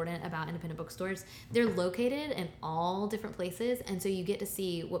really important about independent bookstores. They're located in all different places, and so you get to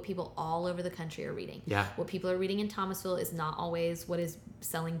see what people all over the country are reading. Yeah. What people are reading in Thomasville is not always what is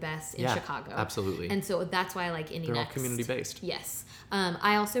selling best in Yeah, Chicago. absolutely. And so that's why I like Indie They're all Next. community-based. Yes.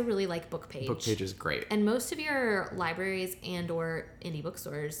 I also really like Bookpage. Bookpage is great. And most of your libraries and or indie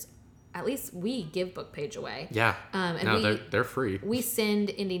bookstores, at least we give Bookpage away. Yeah. And no, they're free. We send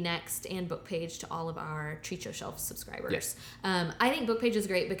Indie Next and Bookpage to all of our Treat Show Shelf subscribers. Yes. I think Bookpage is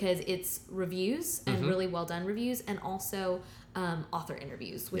great because it's reviews and Mm-hmm. really well done reviews, and also author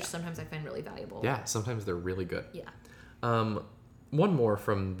interviews, which Yeah. sometimes I find really valuable. Yeah, sometimes they're really good. Yeah. One more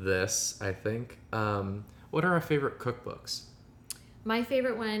from this, I think. What are our favorite cookbooks? My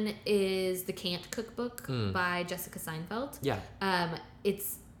favorite one is the Can't Cookbook by Jessica Seinfeld. Yeah.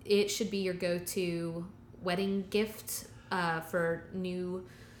 It should be your go-to wedding gift for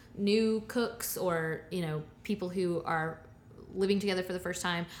new cooks or people who are living together for the first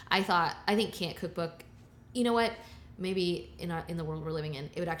time. I think Can't Cookbook. You know what? Maybe in the world we're living in,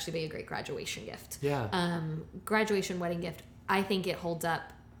 it would actually be a great graduation gift. Yeah. Graduation wedding gift. I think it holds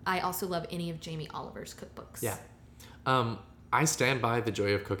up. I also love any of Jamie Oliver's cookbooks. Yeah. I stand by The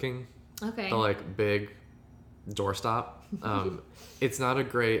Joy of Cooking. Okay. The like big doorstop. It's not a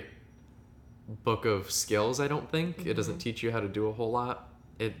great book of skills, I don't think. It doesn't teach you how to do a whole lot.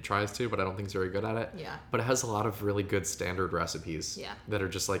 It tries to, but I don't think it's very good at it. Yeah. But it has a lot of really good standard recipes. Yeah. That are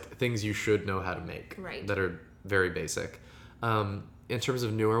just like things you should know how to make. Right. That are very basic. In terms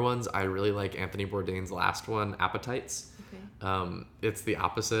of newer ones, I really like Anthony Bourdain's last one, Appetites. Okay. It's the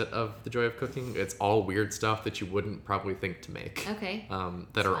opposite of The Joy of Cooking. It's all weird stuff that you wouldn't probably think to make. Okay.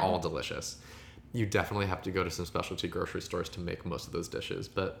 That are all delicious. You definitely have to go to some specialty grocery stores to make most of those dishes,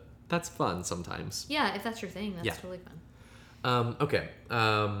 but that's fun sometimes. Yeah, if that's your thing, that's Yeah. totally fun. Okay.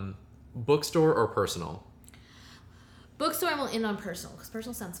 Bookstore or personal? Bookstore, I will end on personal because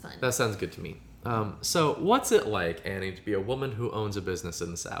personal sounds fun. That sounds good to me. So what's it like, Annie, to be a woman who owns a business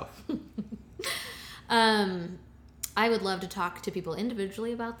in the South? I would love to talk to people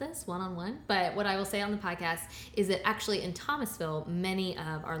individually about this one-on-one, but what I will say on the podcast is that actually in Thomasville, many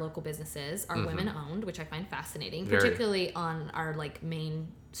of our local businesses are women-owned, which I find fascinating, particularly on our like main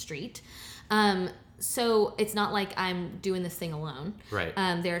street. So it's not like I'm doing this thing alone. Right.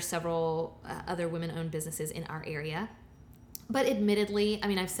 There are several other women-owned businesses in our area. But admittedly, I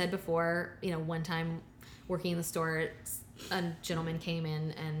mean, I've said before, one time working in the store, a gentleman came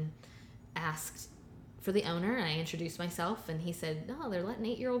in and asked for the owner, and I introduced myself, and he said, "No, they're letting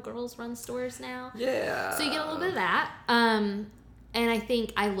 8-year-old girls run stores now." Yeah. So you get a little bit of that. And I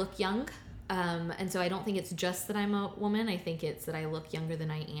think I look young. And so I don't think it's just that I'm a woman. I think it's that I look younger than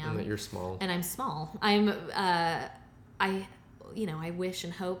I am. And that you're small. And I'm small. I wish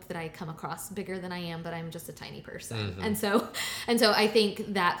and hope that I come across bigger than I am, but I'm just a tiny person. And so I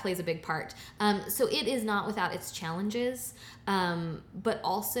think that plays a big part. So it is not without its challenges. But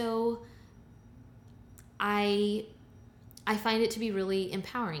also I find it to be really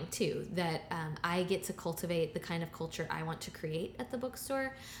empowering too, that I get to cultivate the kind of culture I want to create at the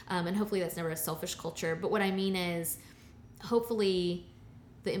bookstore. And hopefully that's never a selfish culture. But what I mean is, hopefully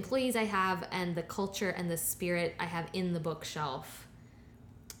the employees I have and the culture and the spirit I have in the bookshelf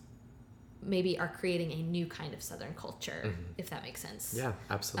maybe are creating a new kind of Southern culture, if that makes sense. Yeah,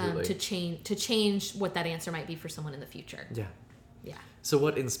 absolutely. To change what that answer might be for someone in the future. Yeah. Yeah. So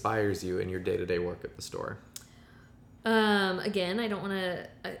what inspires you in your day-to-day work at the store? Again, I don't want to,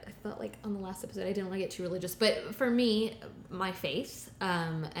 I felt like on the last episode, I didn't want to get too religious, but for me, my faith,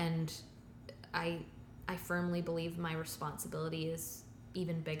 and I firmly believe my responsibility is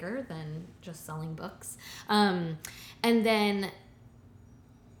even bigger than just selling books. And then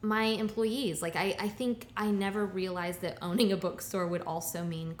my employees, like I think I never realized that owning a bookstore would also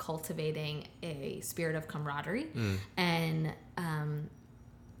mean cultivating a spirit of camaraderie. And,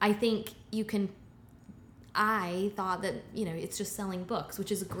 I think I thought that, it's just selling books,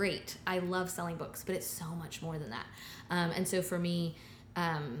 which is great. I love selling books, but it's so much more than that. And so for me,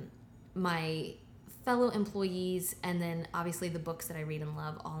 my fellow employees and then obviously the books that I read and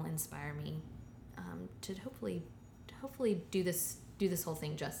love all inspire me to hopefully do this whole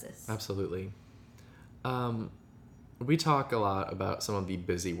thing justice. Absolutely. We talk a lot about some of the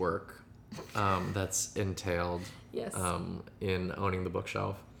busy work that's entailed Yes. in owning the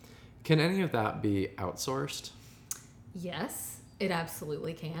bookshelf. Can any of that be outsourced? Yes, it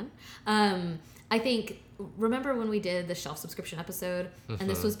absolutely can. I think, remember when we did the shelf subscription episode, and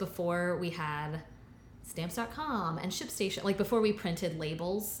this was before we had Stamps.com and ShipStation, like before we printed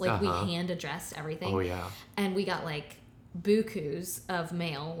labels, like we hand addressed everything. Oh, yeah. And we got like bukus of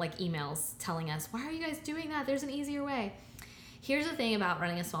mail, like emails telling us, why are you guys doing that? There's an easier way. Here's the thing about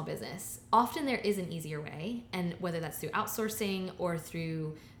running a small business. Often there is an easier way, and whether that's through outsourcing or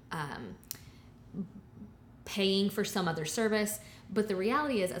through paying for some other service. But the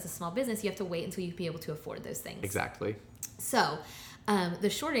reality is, as a small business, you have to wait until you be able to afford those things. Exactly. So the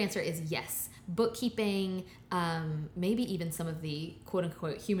short answer is yes. Bookkeeping, maybe even some of the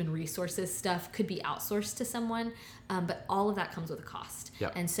quote-unquote human resources stuff could be outsourced to someone, but all of that comes with a cost.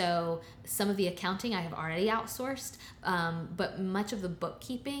 Yep. And so some of the accounting I have already outsourced, but much of the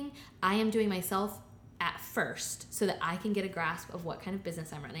bookkeeping I am doing myself at first so that I can get a grasp of what kind of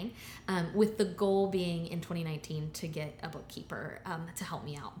business I'm running, with the goal being in 2019 to get a bookkeeper to help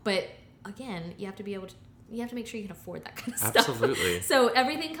me out. But again, you have to make sure you can afford that kind of stuff. Absolutely. So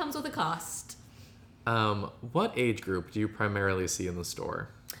everything comes with a cost. What age group do you primarily see in the store?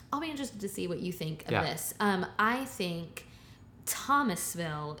 I'll be interested to see what you think of Yeah. this. I think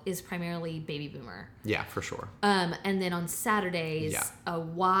Thomasville is primarily baby boomer. Yeah, for sure. And then on Saturdays, a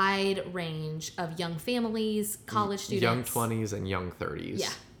wide range of young families, college students. Young 20s and young 30s.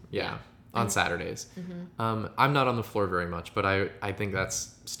 Yeah. On Saturdays. I'm not on the floor very much, but I think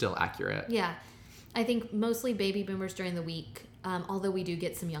that's still accurate. Yeah. I think mostly baby boomers during the week, although we do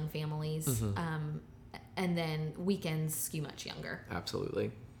get some young families. And then weekends skew much younger.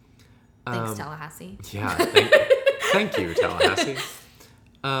 Absolutely. Thanks, Tallahassee. Yeah. Thank you, Tallahassee.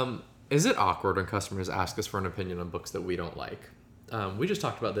 Is it awkward when customers ask us for an opinion on books that we don't like? We just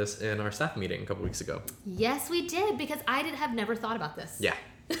talked about this in our staff meeting a couple weeks ago. Yes, we did, because I have never thought about this. Yeah.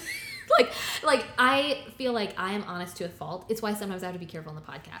 Like I feel like I am honest to a fault. It's why sometimes I have to be careful on the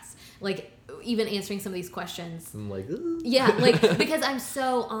podcast. Like even answering some of these questions. I'm like, ooh. Yeah, like because I'm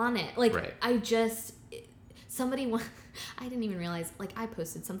so on it. Like right. I didn't even realize, like I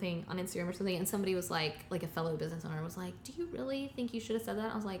posted something on Instagram or something and somebody was like a fellow business owner was like, do you really think you should have said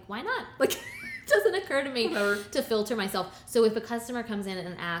that? I was like, why not? Like it doesn't occur to me to filter myself. So if a customer comes in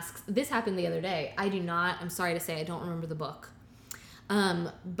and asks, this happened the other day, I'm sorry to say I don't remember the book.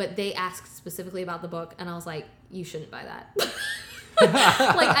 But they asked specifically about the book, and I was like, you shouldn't buy that.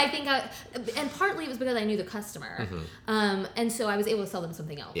 Like, I think and partly it was because I knew the customer. And so I was able to sell them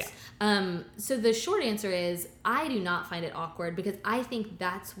something else. So the short answer is, I do not find it awkward, because I think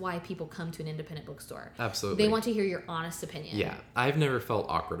that's why people come to an independent bookstore. Absolutely. They want to hear your honest opinion. Yeah. I've never felt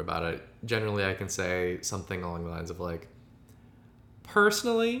awkward about it. Generally, I can say something along the lines of like,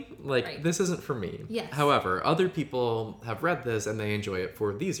 personally, like, this isn't for me. Yes. However, other people have read this and they enjoy it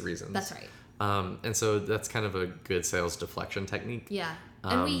for these reasons. That's right. And so that's kind of a good sales deflection technique. Yeah.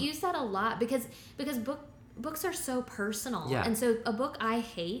 And we use that a lot because books are so personal. Yeah. And so a book I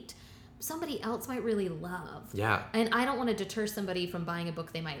hate, somebody else might really love. Yeah. And I don't want to deter somebody from buying a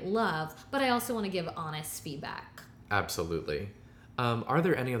book they might love, but I also want to give honest feedback. Absolutely. Are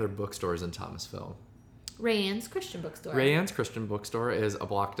there any other bookstores in Thomasville? Rayanne's Christian Bookstore. Rayanne's Christian Bookstore is a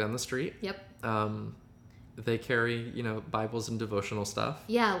block down the street. Yep. They carry, Bibles and devotional stuff.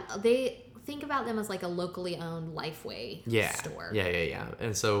 Yeah, they think about them as like a locally owned Lifeway store. Yeah.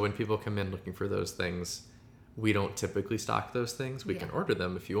 And so when people come in looking for those things, we don't typically stock those things. We can order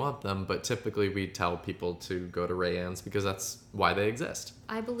them if you want them, but typically we tell people to go to Rayanne's because that's why they exist.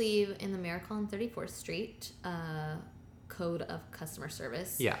 I believe in the Miracle on 34th Street code of customer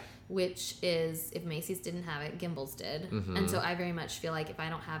service. Yeah. Which is, if Macy's didn't have it, Gimbel's did. And so I very much feel like if I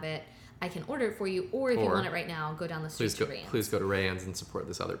don't have it, I can order it for you, or if you want it right now, go down the street to Rayanne's. Please go to Rayanne's and support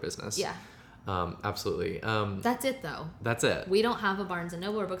this other business. Yeah. Absolutely. That's it, though. That's it. We don't have a Barnes &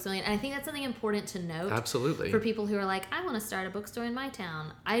 Noble or Books A Million, and I think that's something important to note. Absolutely. For people who are like, I want to start a bookstore in my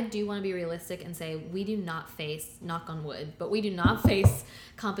town. I do want to be realistic and say we do not face, knock on wood, but we do not face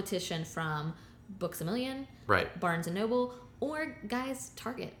competition from Books A Million, right, Barnes & Noble, or, guys,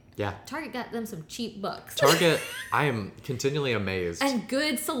 Target. Yeah. Target got them some cheap books. Target, I am continually amazed. And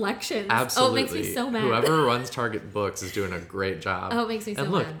good selections. Absolutely. Oh, it makes me so mad. Whoever runs Target Books is doing a great job. Oh, it makes me so mad.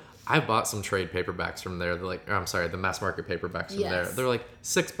 And look, I bought some trade paperbacks from there. They're like, the mass market paperbacks from there. They're like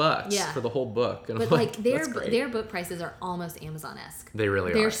 $6 for the whole book. And but like their book prices are almost Amazon-esque. They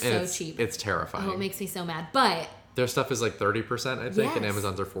really are. They're so cheap. It's terrifying. Oh, it makes me so mad. But their stuff is like 30%, I think, and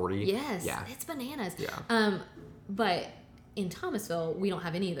Amazon's are 40%. Yes. Yeah. It's bananas. Yeah. But in Thomasville, we don't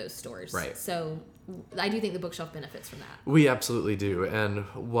have any of those stores. Right. So I do think the bookshelf benefits from that. We absolutely do. And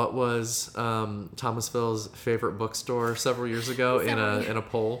what was Thomasville's favorite bookstore several years ago in a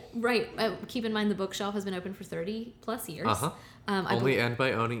poll? Right. Keep in mind the bookshelf has been open for 30 plus years. Owned by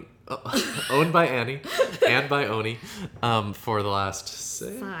Annie and by Oni for the last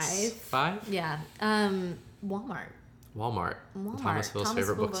five? Yeah. Walmart. Thomasville's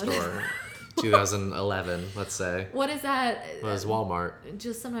favorite bookstore. 2011, let's say. What is that? Was Walmart.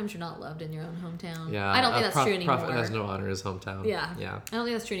 Just sometimes you're not loved in your own hometown. Yeah. I don't think that's true anymore. Prophet has no honor in his hometown. Yeah. Yeah. I don't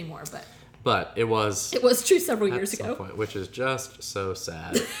think that's true anymore, but it was. It was true several years ago. At some point, which is just so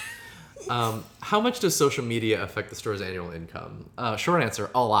sad. How much does social media affect the store's annual income? Short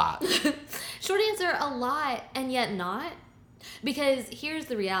answer, a lot. Short answer, a lot, and yet not. Because here's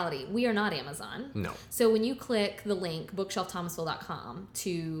the reality. We are not Amazon. No. So when you click the link, bookshelfthomasville.com,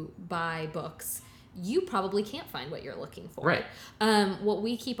 to buy books, you probably can't find what you're looking for. Right. What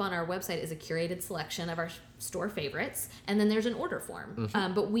we keep on our website is a curated selection of our store favorites, and then there's an order form.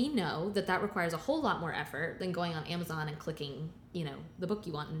 But we know that requires a whole lot more effort than going on Amazon and clicking, the book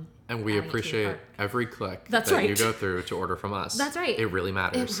you want. And we appreciate every click that you go through to order from us. That's right. It really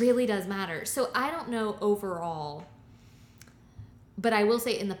matters. It really does matter. So I don't know overall, but I will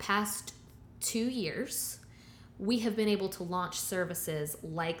say in the past 2 years, we have been able to launch services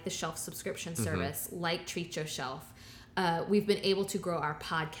like the Shelf subscription service, like Treat Your Shelf. We've been able to grow our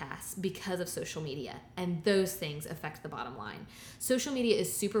podcast because of social media, and those things affect the bottom line. Social media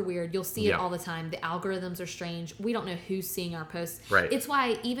is super weird. You'll see it all the time. The algorithms are strange. We don't know who's seeing our posts. Right. It's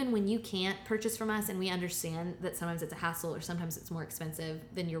why even when you can't purchase from us, and we understand that sometimes it's a hassle or sometimes it's more expensive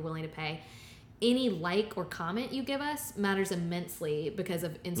than you're willing to pay, any like or comment you give us matters immensely because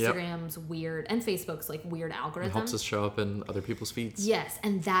of Instagram's weird, and Facebook's weird algorithm. It helps us show up in other people's feeds. Yes,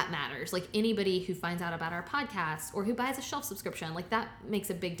 and that matters. Anybody who finds out about our podcast or who buys a Shelf subscription, that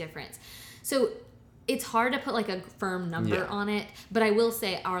makes a big difference. So it's hard to put a firm number on it, but I will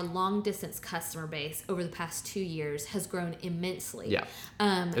say our long distance customer base over the past 2 years has grown immensely. Yeah.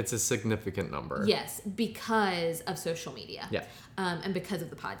 It's a significant number. Yes, because of social media. Yeah. And because of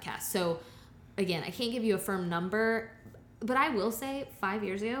the podcast. So again, I can't give you a firm number, but I will say 5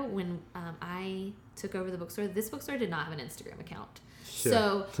 years ago when I took over the bookstore, this bookstore did not have an Instagram account.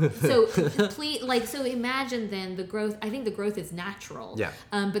 Yeah. So please, so imagine then the growth. I think the growth is natural. Yeah.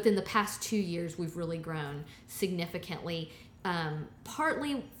 But then the past 2 years, we've really grown significantly.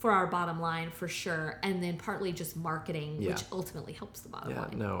 partly for our bottom line for sure, and then partly just marketing, Yeah. which ultimately helps the bottom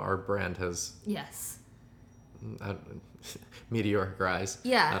line. No, our brand has Yes. meteoric rise.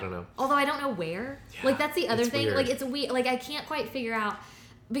 Yeah. I don't know. Although I don't know where. Yeah, Like, that's the other it's thing. weird. Like, it's like I can't quite figure out,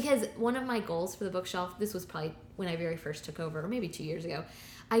 because one of my goals for the bookshelf, this was probably when I very first took over, or maybe 2 years ago,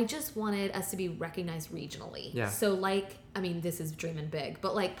 I just wanted us to be recognized regionally. Yeah. So, like, I mean, this is dreaming big,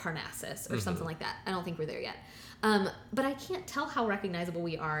 but like Parnassus or something like that. I don't think we're there yet. But I can't tell how recognizable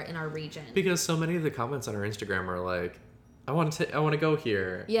we are in our region. Because so many of the comments on our Instagram are like, I want to go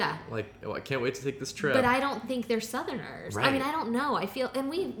here. Yeah. Like, oh, I can't wait to take this trip. But I don't think they're Southerners. Right. I mean, I don't know. I feel, and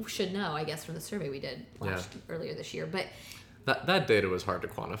we should know, I guess, from the survey we did earlier this year. But that data was hard to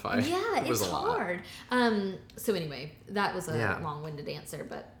quantify. yeah, It was it's a lot. hard. So anyway, that was a long-winded answer,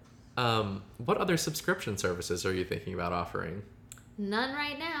 but What other subscription services are you thinking about offering? none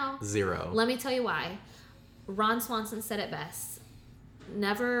right now. 0. Let me tell you why. Ron Swanson said it best.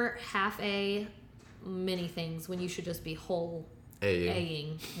 Never half A many things when you should just be whole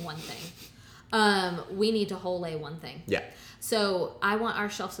A-ing one thing. We need to whole A one thing. Yeah. So I want our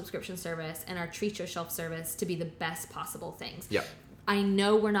shelf subscription service and our Treat Your Shelf service to be the best possible things. Yep. I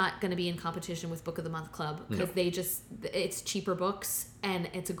know we're not going to be in competition with Book of the Month Club because it's cheaper books and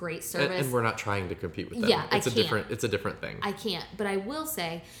it's a great service. And we're not trying to compete with them. Yeah, it's a different thing. I can't, but I will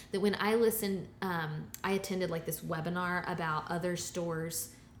say that when I listened, I attended like this webinar about other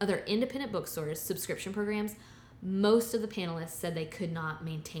independent bookstores, subscription programs. Most of the panelists said they could not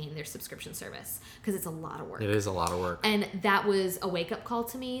maintain their subscription service because it's a lot of work. It is a lot of work. And that was a wake-up call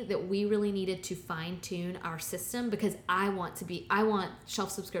to me that we really needed to fine-tune our system because I want shelf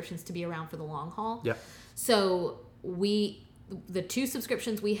subscriptions to be around for the long haul. Yep. So the 2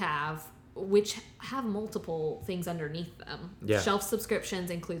 subscriptions we have, which have multiple things underneath them. Yeah. Shelf subscriptions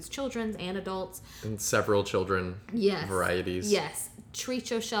includes children's and adults. And several children varieties. Yes.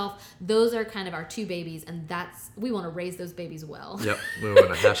 Treat Your Shelf. Those are kind of our 2 babies, and we want to raise those babies well. Yep. We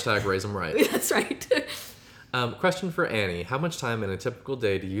want to #raise them right. That's right. Question for Annie. How much time in a typical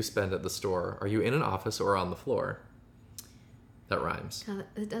day do you spend at the store? Are you in an office or on the floor? That rhymes.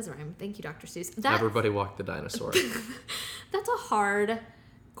 It does rhyme. Thank you, Dr. Seuss. Everybody walked the dinosaur. That's a hard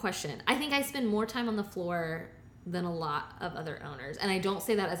question. I think I spend more time on the floor than a lot of other owners. And I don't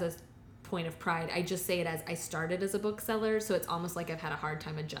say that as a point of pride. I just say it as I started as a bookseller, so it's almost like I've had a hard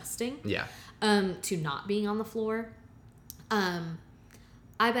time adjusting to not being on the floor. I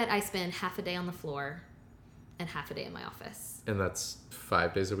bet I spend half a day on the floor and half a day in my office. And that's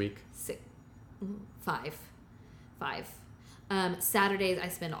 5 days a week? 5. Saturdays I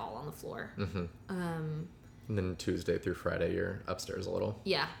spend all on the floor. Mm-hmm. And then Tuesday through Friday you're upstairs a little.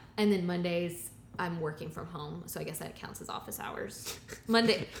 Yeah. And then Mondays I'm working from home, so I guess that counts as office hours.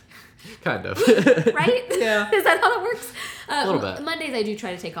 Monday. Kind of. Right? Yeah. Is that how that works? A little bit. Mondays I do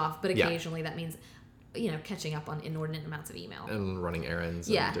try to take off, but occasionally that means, catching up on inordinate amounts of email. And running errands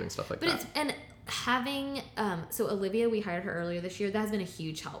and doing stuff like that. And having, so Olivia, we hired her earlier this year. That has been a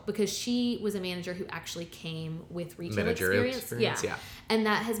huge help because she was a manager who actually came with retail experience. Yeah. And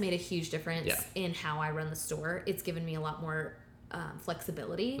that has made a huge difference in how I run the store. It's given me a lot more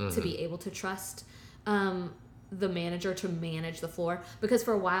flexibility to be able to trust the manager to manage the floor, because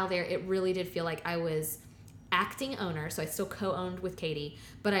for a while there it really did feel like I was acting owner, so I still co-owned with Katie,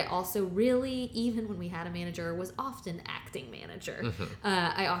 but I also really, even when we had a manager, was often acting manager.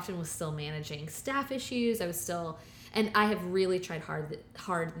 I often was still managing staff issues. And I have really tried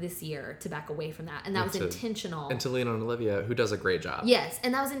hard this year to back away from that, and that was intentional. And to lean on Olivia, who does a great job. Yes,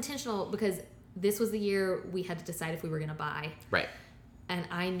 and that was intentional because this was the year we had to decide if we were going to buy. Right. And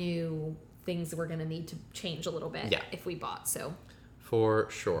I knew things were going to need to change a little bit if we bought. So for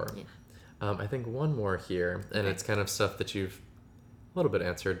sure. Yeah. I think one more here, and it's kind of stuff that you've a little bit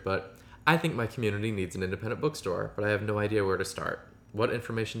answered, but I think my community needs an independent bookstore, but I have no idea where to start. What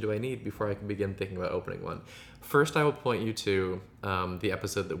information do I need before I can begin thinking about opening one? First, I will point you to the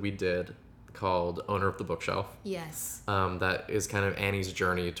episode that we did called Owner of the Bookshelf. Yes. That is kind of Annie's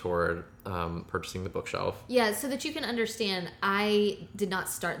journey toward purchasing the bookshelf. Yeah, so that you can understand, I did not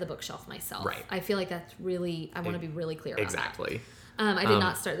start the bookshelf myself. Right. I feel like that's really, I want to be really clear about Exactly. that. I did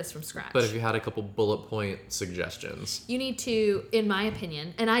not start this from scratch. But if you had a couple bullet point suggestions. You need to, in my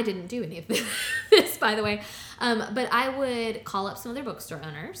opinion, and I didn't do any of this, by the way, but I would call up some other bookstore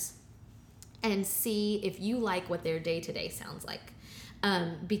owners and see if you like what their day-to-day sounds like.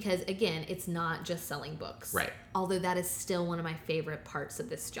 Because again, it's not just selling books. Right. Although that is still one of my favorite parts of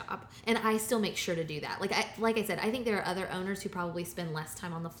this job. And I still make sure to do that. Like I said, I think there are other owners who probably spend less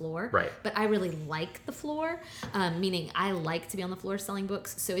time on the floor. Right. But I really like the floor, meaning I like to be on the floor selling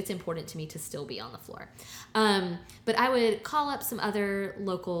books. So it's important to me to still be on the floor. But I would call up some other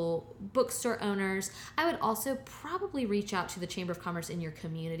local bookstore owners. I would also probably reach out to the Chamber of Commerce in your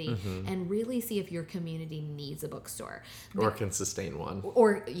community and really see if your community needs a bookstore. Or can sustain one.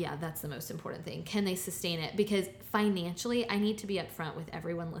 Or, yeah, that's the most important thing. Can they sustain it? Because financially, I need to be upfront with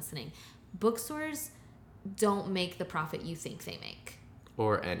everyone listening. Bookstores don't make the profit you think they make.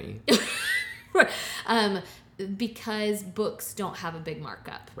 Or any. Because books don't have a big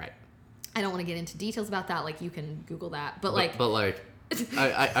markup. Right. I don't want to get into details about that. Like, you can Google that. But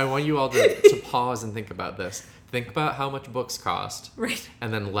I want you all to pause and think about this. Think about how much books cost. Right.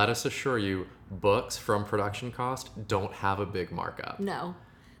 And then let us assure you, books from production cost don't have a big markup. No.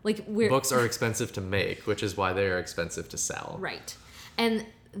 Books are expensive to make, which is why they are expensive to sell. Right. And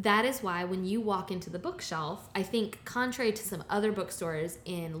that is why when you walk into the bookshelf, I think contrary to some other bookstores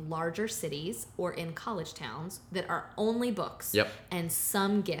in larger cities or in college towns that are only books and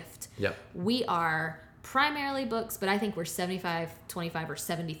some gift, we are primarily books, but I think we're 75-25 or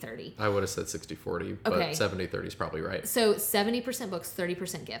 70-30. I would have said 60-40, but 70-30 is probably right. So 70% books,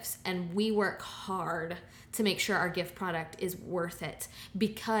 30% gifts. And we work hard to make sure our gift product is worth it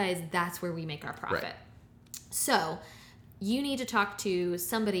because that's where we make our profit. Right. So you need to talk to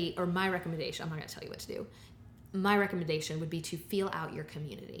somebody, or my recommendation, I'm not going to tell you what to do. My recommendation would be to feel out your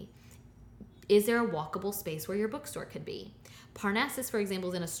community. Is there a walkable space where your bookstore could be? Parnassus, for example,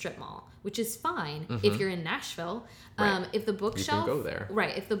 is in a strip mall, which is fine if you're in Nashville. Right. If the bookshelf, you can go there.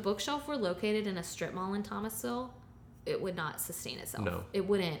 Right. If the bookshelf were located in a strip mall in Thomasville, it would not sustain itself. No. It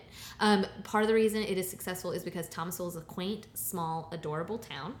wouldn't. Part of the reason it is successful is because Thomasville is a quaint, small, adorable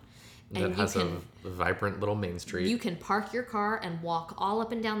town. And has a vibrant little main street. You can park your car and walk all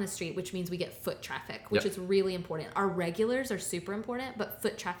up and down the street, which means we get foot traffic, which is really important. Our regulars are super important, but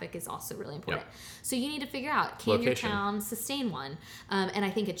foot traffic is also really important. So you need to figure out, can your town sustain one? And I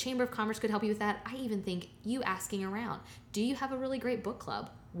think a Chamber of Commerce could help you with that. I even think you asking around, do you have a really great book club?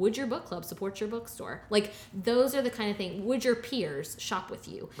 Would your book club support your bookstore? Like, those are the kind of thing. Would your peers shop with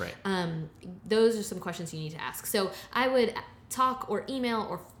you? Right. Those are some questions you need to ask. So I would talk or email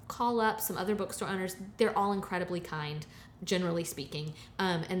or call up some other bookstore owners. They're all incredibly kind, generally speaking,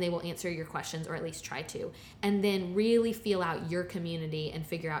 and they will answer your questions, or at least try to. And then really feel out your community and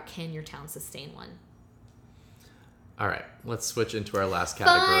figure out, can your town sustain one? All right, let's switch into our last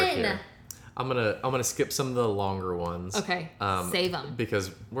category here. I'm gonna skip some of the longer ones. Okay, save them.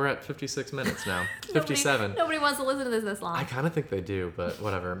 Because we're at 56 minutes now. 57. Nobody wants to listen to this long. I kind of think they do, but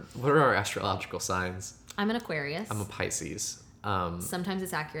whatever. What are our astrological signs? I'm an Aquarius. I'm a Pisces. Sometimes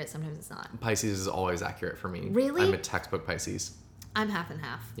it's accurate, sometimes it's not. Pisces is always accurate for me. Really? I'm a textbook Pisces. I'm half and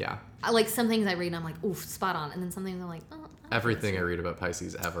half. Yeah. Like, some things I read and I'm like, oof, spot on. And then some things I'm like, oh. Everything I read about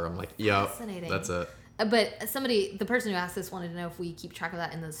Pisces ever, I'm like, yep, that's it. But the person who asked this wanted to know if we keep track of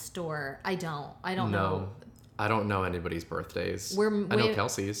that in the store. I don't know. I don't know anybody's birthdays. I know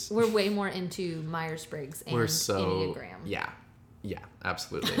Kelsey's. We're way more into Myers-Briggs and Enneagram. Yeah,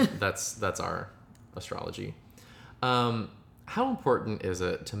 absolutely. that's our astrology. How important is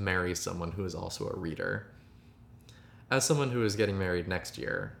it to marry someone who is also a reader? As someone who is getting married next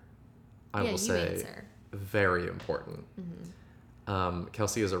year, I will say very important.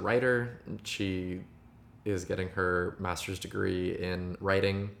 Kelsey is a writer. She is getting her master's degree in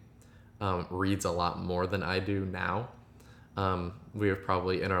writing, reads a lot more than I do now. We have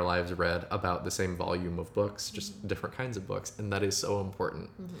probably in our lives read about the same volume of books, just different kinds of books, and that is so important.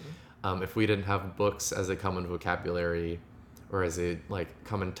 If we didn't have books as a common vocabulary or as a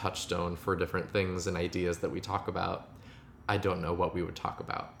common touchstone for different things and ideas that we talk about, I don't know what we would talk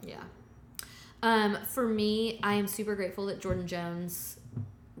about. Yeah. For me, I am super grateful that Jordan Jones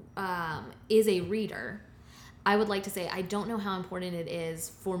is a reader. I would like to say I don't know how important it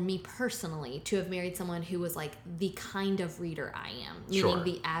is for me personally to have married someone who was like the kind of reader I am, meaning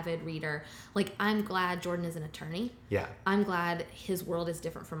the avid reader. Like, I'm glad Jordan is an attorney. Yeah. I'm glad his world is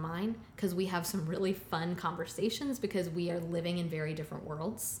different from mine because we have some really fun conversations because we are living in very different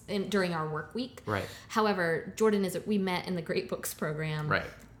worlds during our work week. Right. However, Jordan we met in the Great Books program. Right.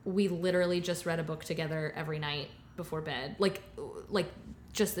 We literally just read a book together every night before bed, like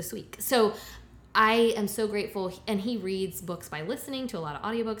just this week. So I am so grateful, and he reads books by listening to a lot of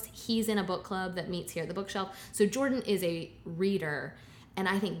audiobooks. He's in a book club that meets here at the bookshelf. So Jordan is a reader, and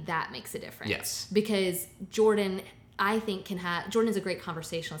I think that makes a difference. Yes. Because Jordan, I think Jordan is a great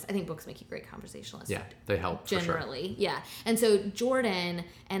conversationalist. I think books make you great conversationalists. Yeah, they help generally. For sure. Yeah. And so Jordan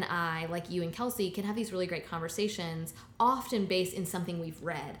and I, like you and Kelsey, can have these really great conversations, often based in something we've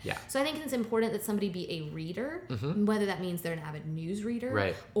read. Yeah. So I think it's important that somebody be a reader, whether that means they're an avid news reader,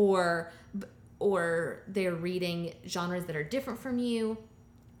 right, or they're reading genres that are different from you.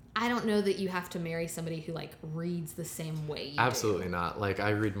 I don't know that you have to marry somebody who like reads the same way you Absolutely do. not. Like,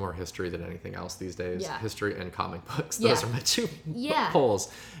 I read more history than anything else these days. Yeah. History and comic books. Those are my two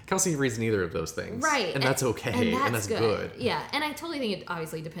poles. Kelsey reads neither of those things. Right. And that's okay. And that's good. Yeah. And I totally think it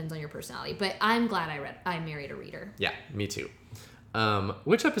obviously depends on your personality, but I'm glad I married a reader. Yeah, me too.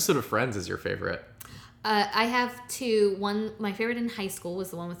 Which episode of Friends is your favorite? I have two. One, my favorite in high school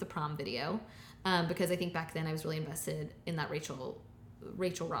was the one with the prom video, because I think back then I was really invested in that Rachel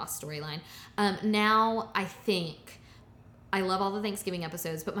Ross storyline. Now I think I love all the Thanksgiving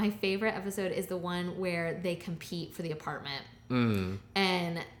episodes, but my favorite episode is the one where they compete for the apartment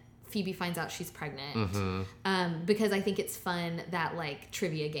and Phoebe finds out she's pregnant. Because I think it's fun, that like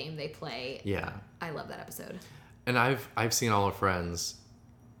trivia game they play. Yeah, I love that episode. And I've seen all of Friends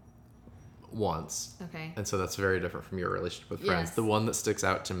once. Okay. And so that's very different from your relationship with Friends. Yes. The one that sticks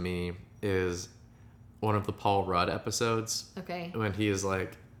out to me is one of the Paul Rudd episodes. Okay. When he is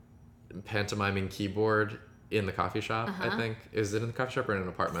like pantomiming keyboard in the coffee shop, I think. Is it in the coffee shop or in an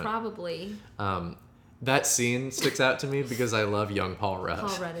apartment? Probably. That scene sticks out to me because I love young Paul Rudd.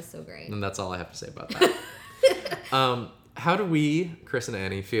 Paul Rudd is so great. And that's all I have to say about that. How do we, Chris and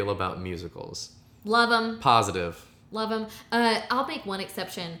Annie, feel about musicals? Love them. Positive. Love them. I'll make one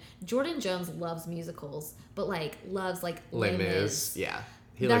exception. Jordan Jones loves musicals, but loves Les Mis. Yeah.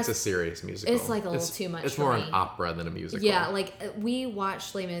 He likes a serious musical. It's like a little too much. It's more an opera than a musical. Yeah, we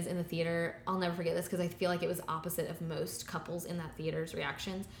watched Les Mis in the theater. I'll never forget this because I feel like it was opposite of most couples in that theater's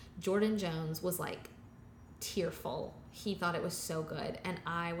reactions. Jordan Jones was tearful. He thought it was so good, and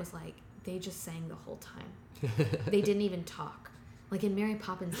I was like, they just sang the whole time. They didn't even talk. Like in Mary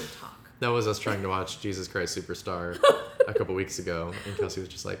Poppins, they talk. That was us trying to watch Jesus Christ Superstar a couple weeks ago, and Kelsey was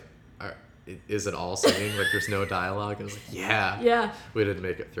just like, is it all singing? There's no dialogue? I was like, yeah. Yeah. We didn't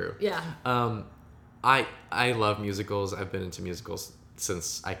make it through. Yeah. I love musicals. I've been into musicals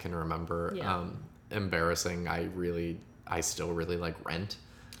since I can remember. Yeah. Embarrassing. I still really like Rent.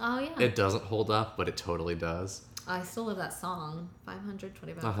 Oh, yeah. It doesn't hold up, but it totally does. I still love that song,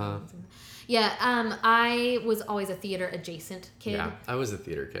 525. Yeah, I was always a theater adjacent kid. Yeah, I was a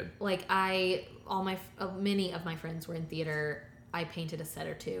theater kid. Many of my friends were in theater. I painted a set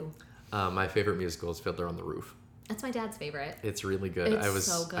or two. My favorite musical is Fiddler on the Roof. That's my dad's favorite. It's really good. It's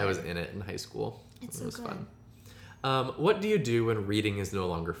so good. I was in it in high school. It's it was so good. Fun. What do you do when reading is no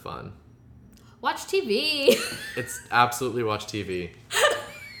longer fun? Watch TV. It's absolutely watch TV.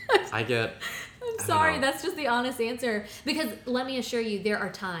 I'm sorry, that's just the honest answer. Because let me assure you, there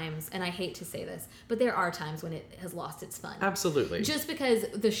are times, and I hate to say this, but there are times when it has lost its fun. Absolutely. Just because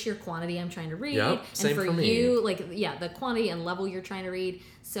the sheer quantity I'm trying to read, same and for me. you, the quantity and level you're trying to read.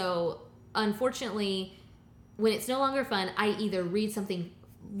 So, unfortunately, when it's no longer fun, I either read something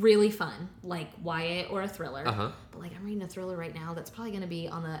really fun, like YA or a thriller. But I'm reading a thriller right now that's probably going to be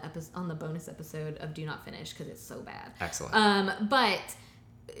on the bonus episode of Do Not Finish because it's so bad. Excellent. But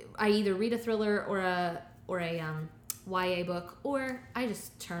I either read a thriller or a YA book, or I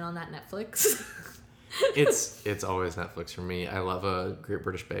just turn on that Netflix. It's always Netflix for me. I love a Great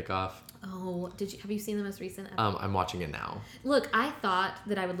British Bake Off. Oh, have you seen the most recent episode? I'm watching it now. Look, I thought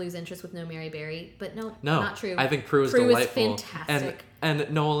that I would lose interest with No Mary Berry, but no, not true. I think Prue is delightful. Is fantastic.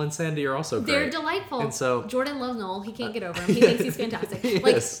 And Noel and Sandy are also great. They're delightful. And so Jordan loves Noel. He can't get over him. He thinks he's fantastic.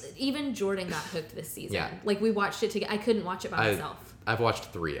 Yes. Even Jordan got hooked this season. Yeah. We watched it together. I couldn't watch it by myself. I've watched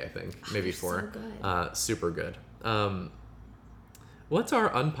 3, I think. Maybe 4. So good. Super good. What's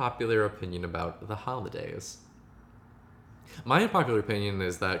our unpopular opinion about the holidays? My unpopular opinion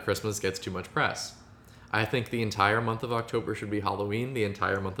is that Christmas gets too much press. I think the entire month of October should be Halloween, the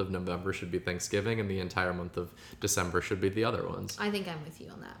entire month of November should be Thanksgiving, and the entire month of December should be the other ones. I think I'm with you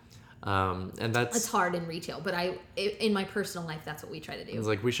on that. And that's... It's hard in retail, but in my personal life, that's what we try to do.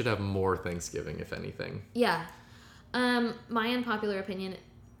 It's we should have more Thanksgiving, if anything. Yeah. My unpopular opinion,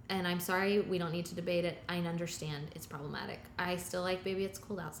 and I'm sorry, we don't need to debate it. I understand it's problematic. I still like Baby It's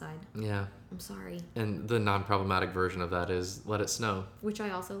Cold Outside. Yeah. I'm sorry. And the non-problematic version of that is Let It Snow. Which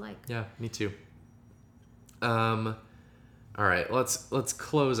I also like. Yeah, me too. All right, let's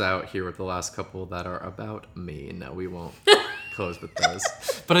close out here with the last couple that are about me. No, we won't close with those.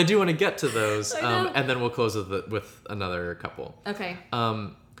 But I do want to get to those, and then we'll close with another couple. Okay.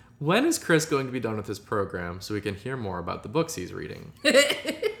 When is Chris going to be done with his program so we can hear more about the books he's reading?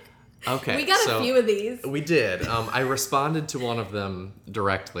 Okay. We got a few of these. We did. I responded to one of them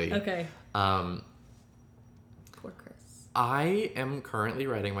directly. Okay. Poor Chris. I am currently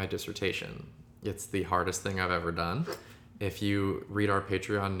writing my dissertation. It's the hardest thing I've ever done. If you read our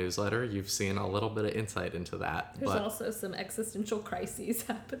Patreon newsletter, you've seen a little bit of insight into that. There's also some existential crises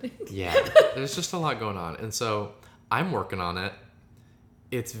happening. Yeah, there's just a lot going on. And so I'm working on it.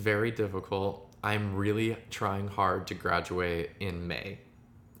 It's very difficult. I'm really trying hard to graduate in May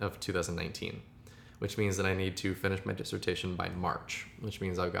of 2019, which means that I need to finish my dissertation by March, which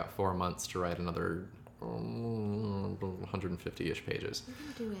means I've got 4 months to write another 150-ish pages. You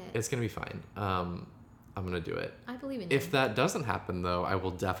can do it. It's going to be fine. I'm going to do it. I believe in you. If that doesn't happen, though, I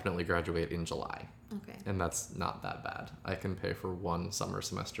will definitely graduate in July. Okay. And that's not that bad. I can pay for one summer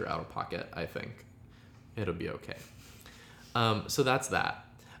semester out of pocket, I think. It'll be okay. So that's that.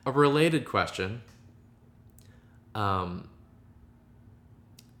 A related question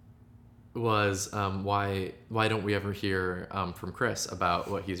was why don't we ever hear from Chris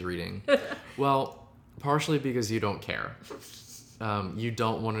about what he's reading? Well, partially because you don't care. You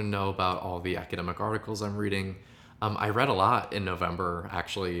don't want to know about all the academic articles I'm reading. I read a lot in November,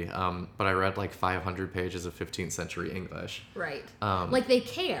 actually, but I read like 500 pages of 15th century English. Right. Like they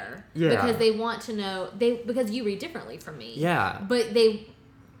care. Yeah. Because they want to know, because you read differently from me. Yeah. What they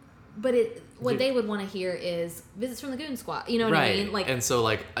would want to hear is visits from the Goon Squad. You know what I mean? Like, and so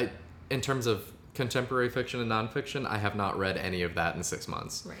in terms of contemporary fiction and nonfiction, I have not read any of that in 6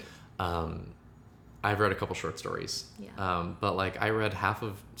 months. Right. I've read a couple short stories. Yeah. But like I read half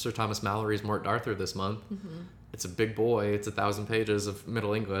of Sir Thomas Malory's Mort Arthur this month. Mm-hmm. It's a big boy. It's 1,000 pages of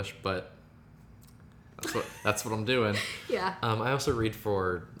Middle English, but that's what I'm doing. Yeah. I also read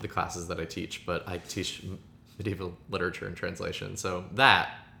for the classes that I teach, but I teach medieval literature and translation. So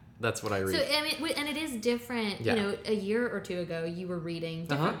that's what I read. So and it is different. Yeah. You know, a year or two ago, you were reading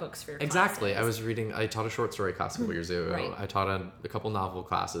different books for your Exactly. classes. I taught a short story class a couple years ago. Right. I taught a couple novel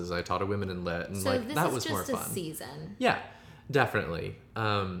classes. I taught a women in lit, and So this that is was just more a fun. season. Yeah, definitely.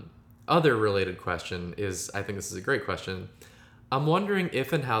 Other related question is, I think this is a great question. I'm wondering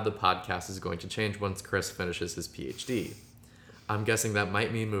if and how the podcast is going to change once Chris finishes his PhD. I'm guessing that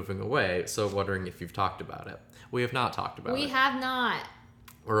might mean moving away, so wondering if you've talked about it. We have not talked about it. We have not.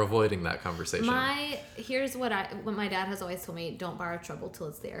 We're avoiding that conversation. Here's what my dad has always told me: don't borrow trouble till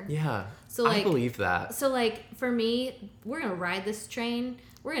it's there. Yeah. So I believe that. So for me, we're gonna ride this train.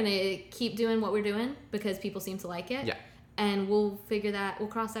 We're gonna keep doing what we're doing because people seem to like it. Yeah. And we'll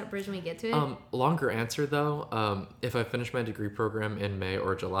cross that bridge when we get to it. Longer answer though, if I finish my degree program in May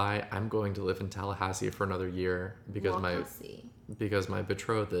or July, I'm going to live in Tallahassee for another year because my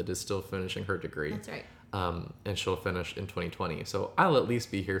betrothed is still finishing her degree. That's right. And she'll finish in 2020. So I'll at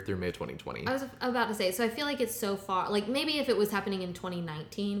least be here through May 2020. I was about to say, so I feel like it's so far, like maybe if it was happening in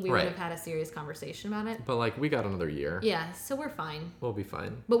 2019, we would have had a serious conversation about it. But we got another year. Yeah, so we're fine. We'll be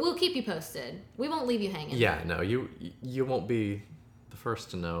fine. But we'll keep you posted. We won't leave you hanging. Yeah, no, you won't be the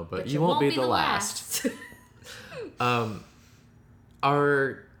first to know, but you won't be the last.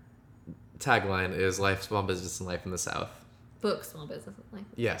 Our tagline is Life, Small Business, and Life in the South. Book, small business, life.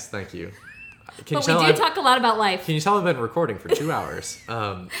 Yes, thank you. But we do talk a lot about life. Can you tell I've been recording for 2 hours?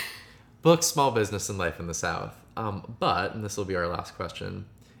 Book, Small Business, and Life in the South. But, and this will be our last question,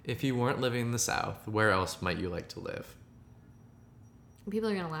 if you weren't living in the South, where else might you like to live? People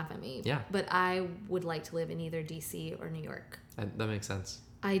are going to laugh at me. Yeah. But I would like to live in either DC or New York. That makes sense.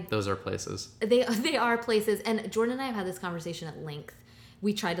 Those are places. They are places. And Jordan and I have had this conversation at length.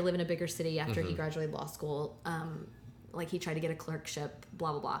 We tried to live in a bigger city after he graduated law school. He tried to get a clerkship,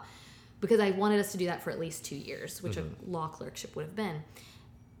 blah, blah, blah. Because I wanted us to do that for at least 2 years, which a law clerkship would have been.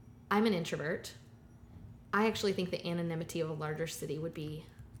 I'm an introvert. I actually think the anonymity of a larger city would be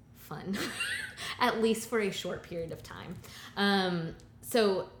fun, at least for a short period of time.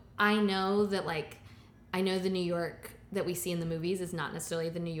 So I know that I know the New York that we see in the movies is not necessarily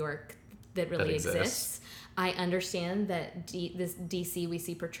the New York that really exists. I understand that this DC we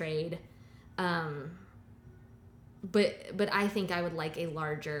see portrayed, but I think I would like a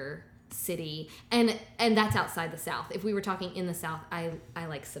larger city, and that's outside the South. If we were talking in the South, I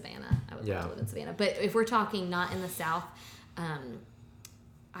like Savannah. I would love to live in Savannah. But if we're talking not in the South,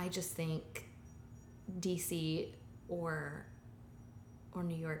 I just think DC or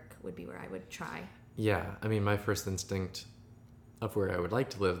New York would be where I would try. Yeah, I mean, my first instinct of where I would like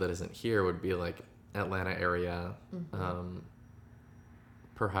to live that isn't here would be Atlanta area,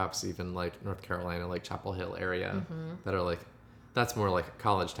 perhaps even North Carolina, Chapel Hill area, that are that's more like a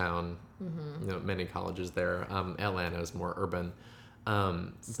college town. Many colleges there. Atlanta is more urban,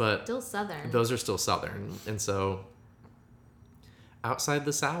 but still southern. Those are still southern, and so outside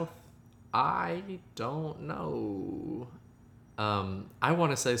the South, I don't know. I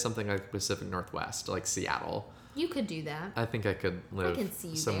want to say something like Pacific Northwest, like Seattle. You could do that. I think I could live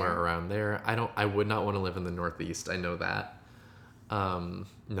somewhere around there. I would not want to live in the Northeast. I know that. None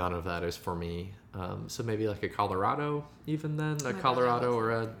of that is for me. So maybe like a Colorado, even then, Colorado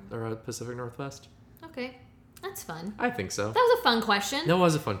or a Pacific Northwest. Okay, that's fun. I think so. That was a fun question. That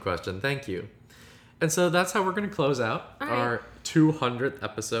was a fun question. Thank you. And so that's how we're going to close out our 200th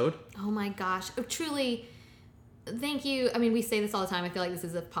episode. Oh my gosh. Oh, truly, thank you. I mean, we say this all the time. I feel like this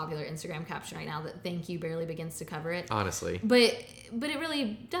is a popular Instagram caption right now that thank you barely begins to cover it. Honestly. But it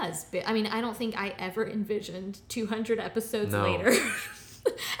really does. I mean, I don't think I ever envisioned 200 episodes later.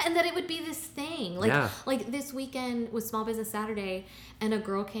 And that it would be this thing. Like this weekend was Small Business Saturday, and a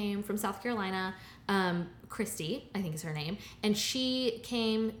girl came from South Carolina, Christy, I think is her name, and she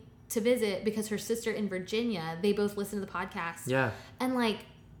came to visit because her sister in Virginia, they both listen to the podcast. Yeah. And like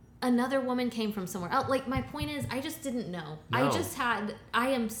another woman came from somewhere else. Like my point is, I just didn't know. No. I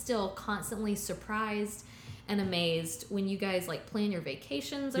am still constantly surprised and amazed when you guys like plan your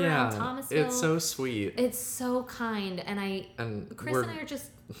vacations around Thomasville. It's so sweet. It's so kind. And Chris and I are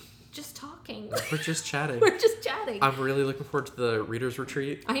just talking. We're just chatting. We're just chatting. I'm really looking forward to the readers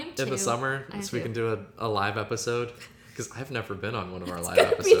retreat. I am too. In the summer, so we can do a live episode. Because I've never been on one of our live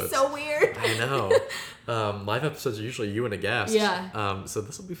episodes. It's gonna be so weird. I know. Live episodes are usually you and a guest. Yeah. So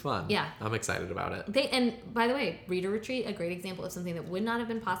this will be fun. Yeah. I'm excited about it. And by the way, Reader Retreat, a great example of something that would not have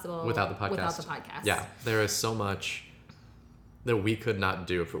been possible without the podcast. Yeah. There is so much that we could not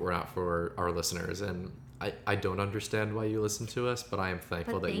do if it were not for our listeners. And I don't understand why you listen to us, but I am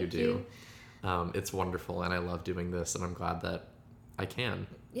thankful that you do. It's wonderful, and I love doing this, and I'm glad that I can.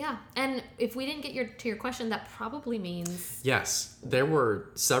 Yeah, and if we didn't get to your question, that probably means... Yes, there were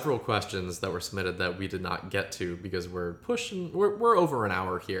several questions that were submitted that we did not get to because we're over an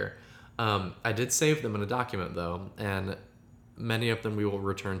hour here. I did save them in a document, though, and many of them we will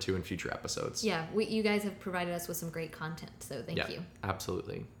return to in future episodes. Yeah, you guys have provided us with some great content, so thank you.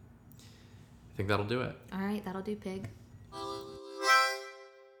 Absolutely. I think that'll do it. All right, that'll do, Pig.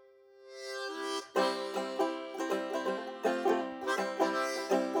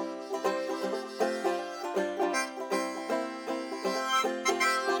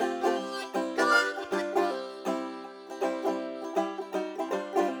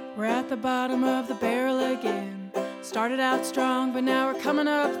 The bottom of the barrel again. Started out strong, but now we're coming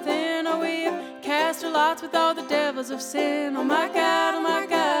up thin. Oh, we've cast our lots with all the devils of sin. Oh my God, oh my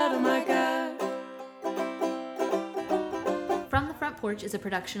God, oh my God. From the Front Porch is a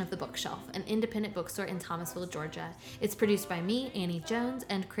production of The Bookshelf, an independent bookstore in Thomasville, Georgia. It's produced by me, Annie Jones,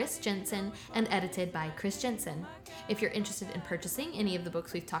 and Chris Jensen, and edited by Chris Jensen. If you're interested in purchasing any of the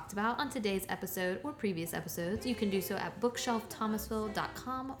books we've talked about on today's episode or previous episodes, you can do so at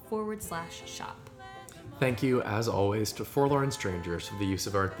bookshelfthomasville.com/shop. Thank you, as always, to Forlorn Strangers for the use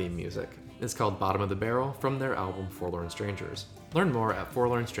of our theme music. It's called Bottom of the Barrel from their album Forlorn Strangers. Learn more at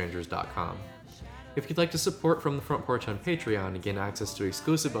forlornstrangers.com. If you'd like to support From the Front Porch on Patreon and gain access to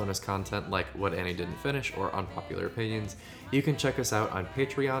exclusive bonus content like What Annie Didn't Finish or Unpopular Opinions, you can check us out on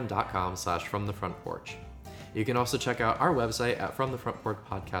patreon.com/fromthefrontporch. You can also check out our website at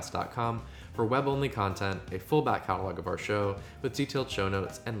fromthefrontporchpodcast.com for web-only content, a full back catalog of our show with detailed show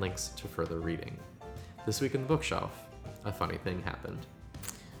notes and links to further reading. This week in the bookshelf, a funny thing happened.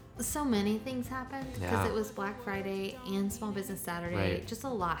 So many things happened because it was Black Friday and Small Business Saturday. Right. Just a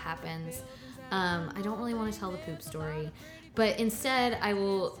lot happens. I don't really want to tell the poop story, but instead I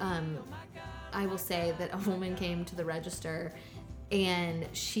will say that a woman came to the register and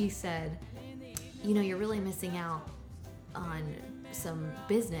she said, you know, you're really missing out on some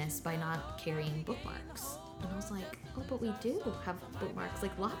business by not carrying bookmarks. And I was like, oh, but we do have bookmarks,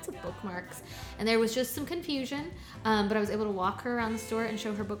 like lots of bookmarks. And there was just some confusion, but I was able to walk her around the store and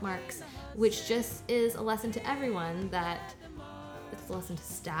show her bookmarks, which just is a lesson to everyone that it's a lesson to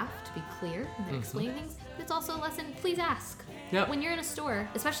staff to be clear when they're explaining things. But it's also a lesson, please ask. Yep. When you're in a store,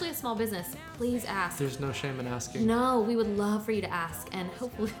 especially a small business, please ask. There's no shame in asking. No, we would love for you to ask, and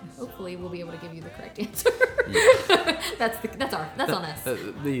hopefully we'll be able to give you the correct answer. Yeah. That's on us.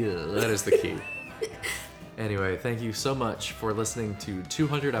 That is the key. Anyway, thank you so much for listening to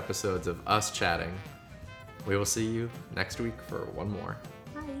 200 episodes of us chatting. We will see you next week for one more.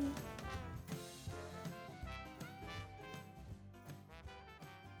 Bye.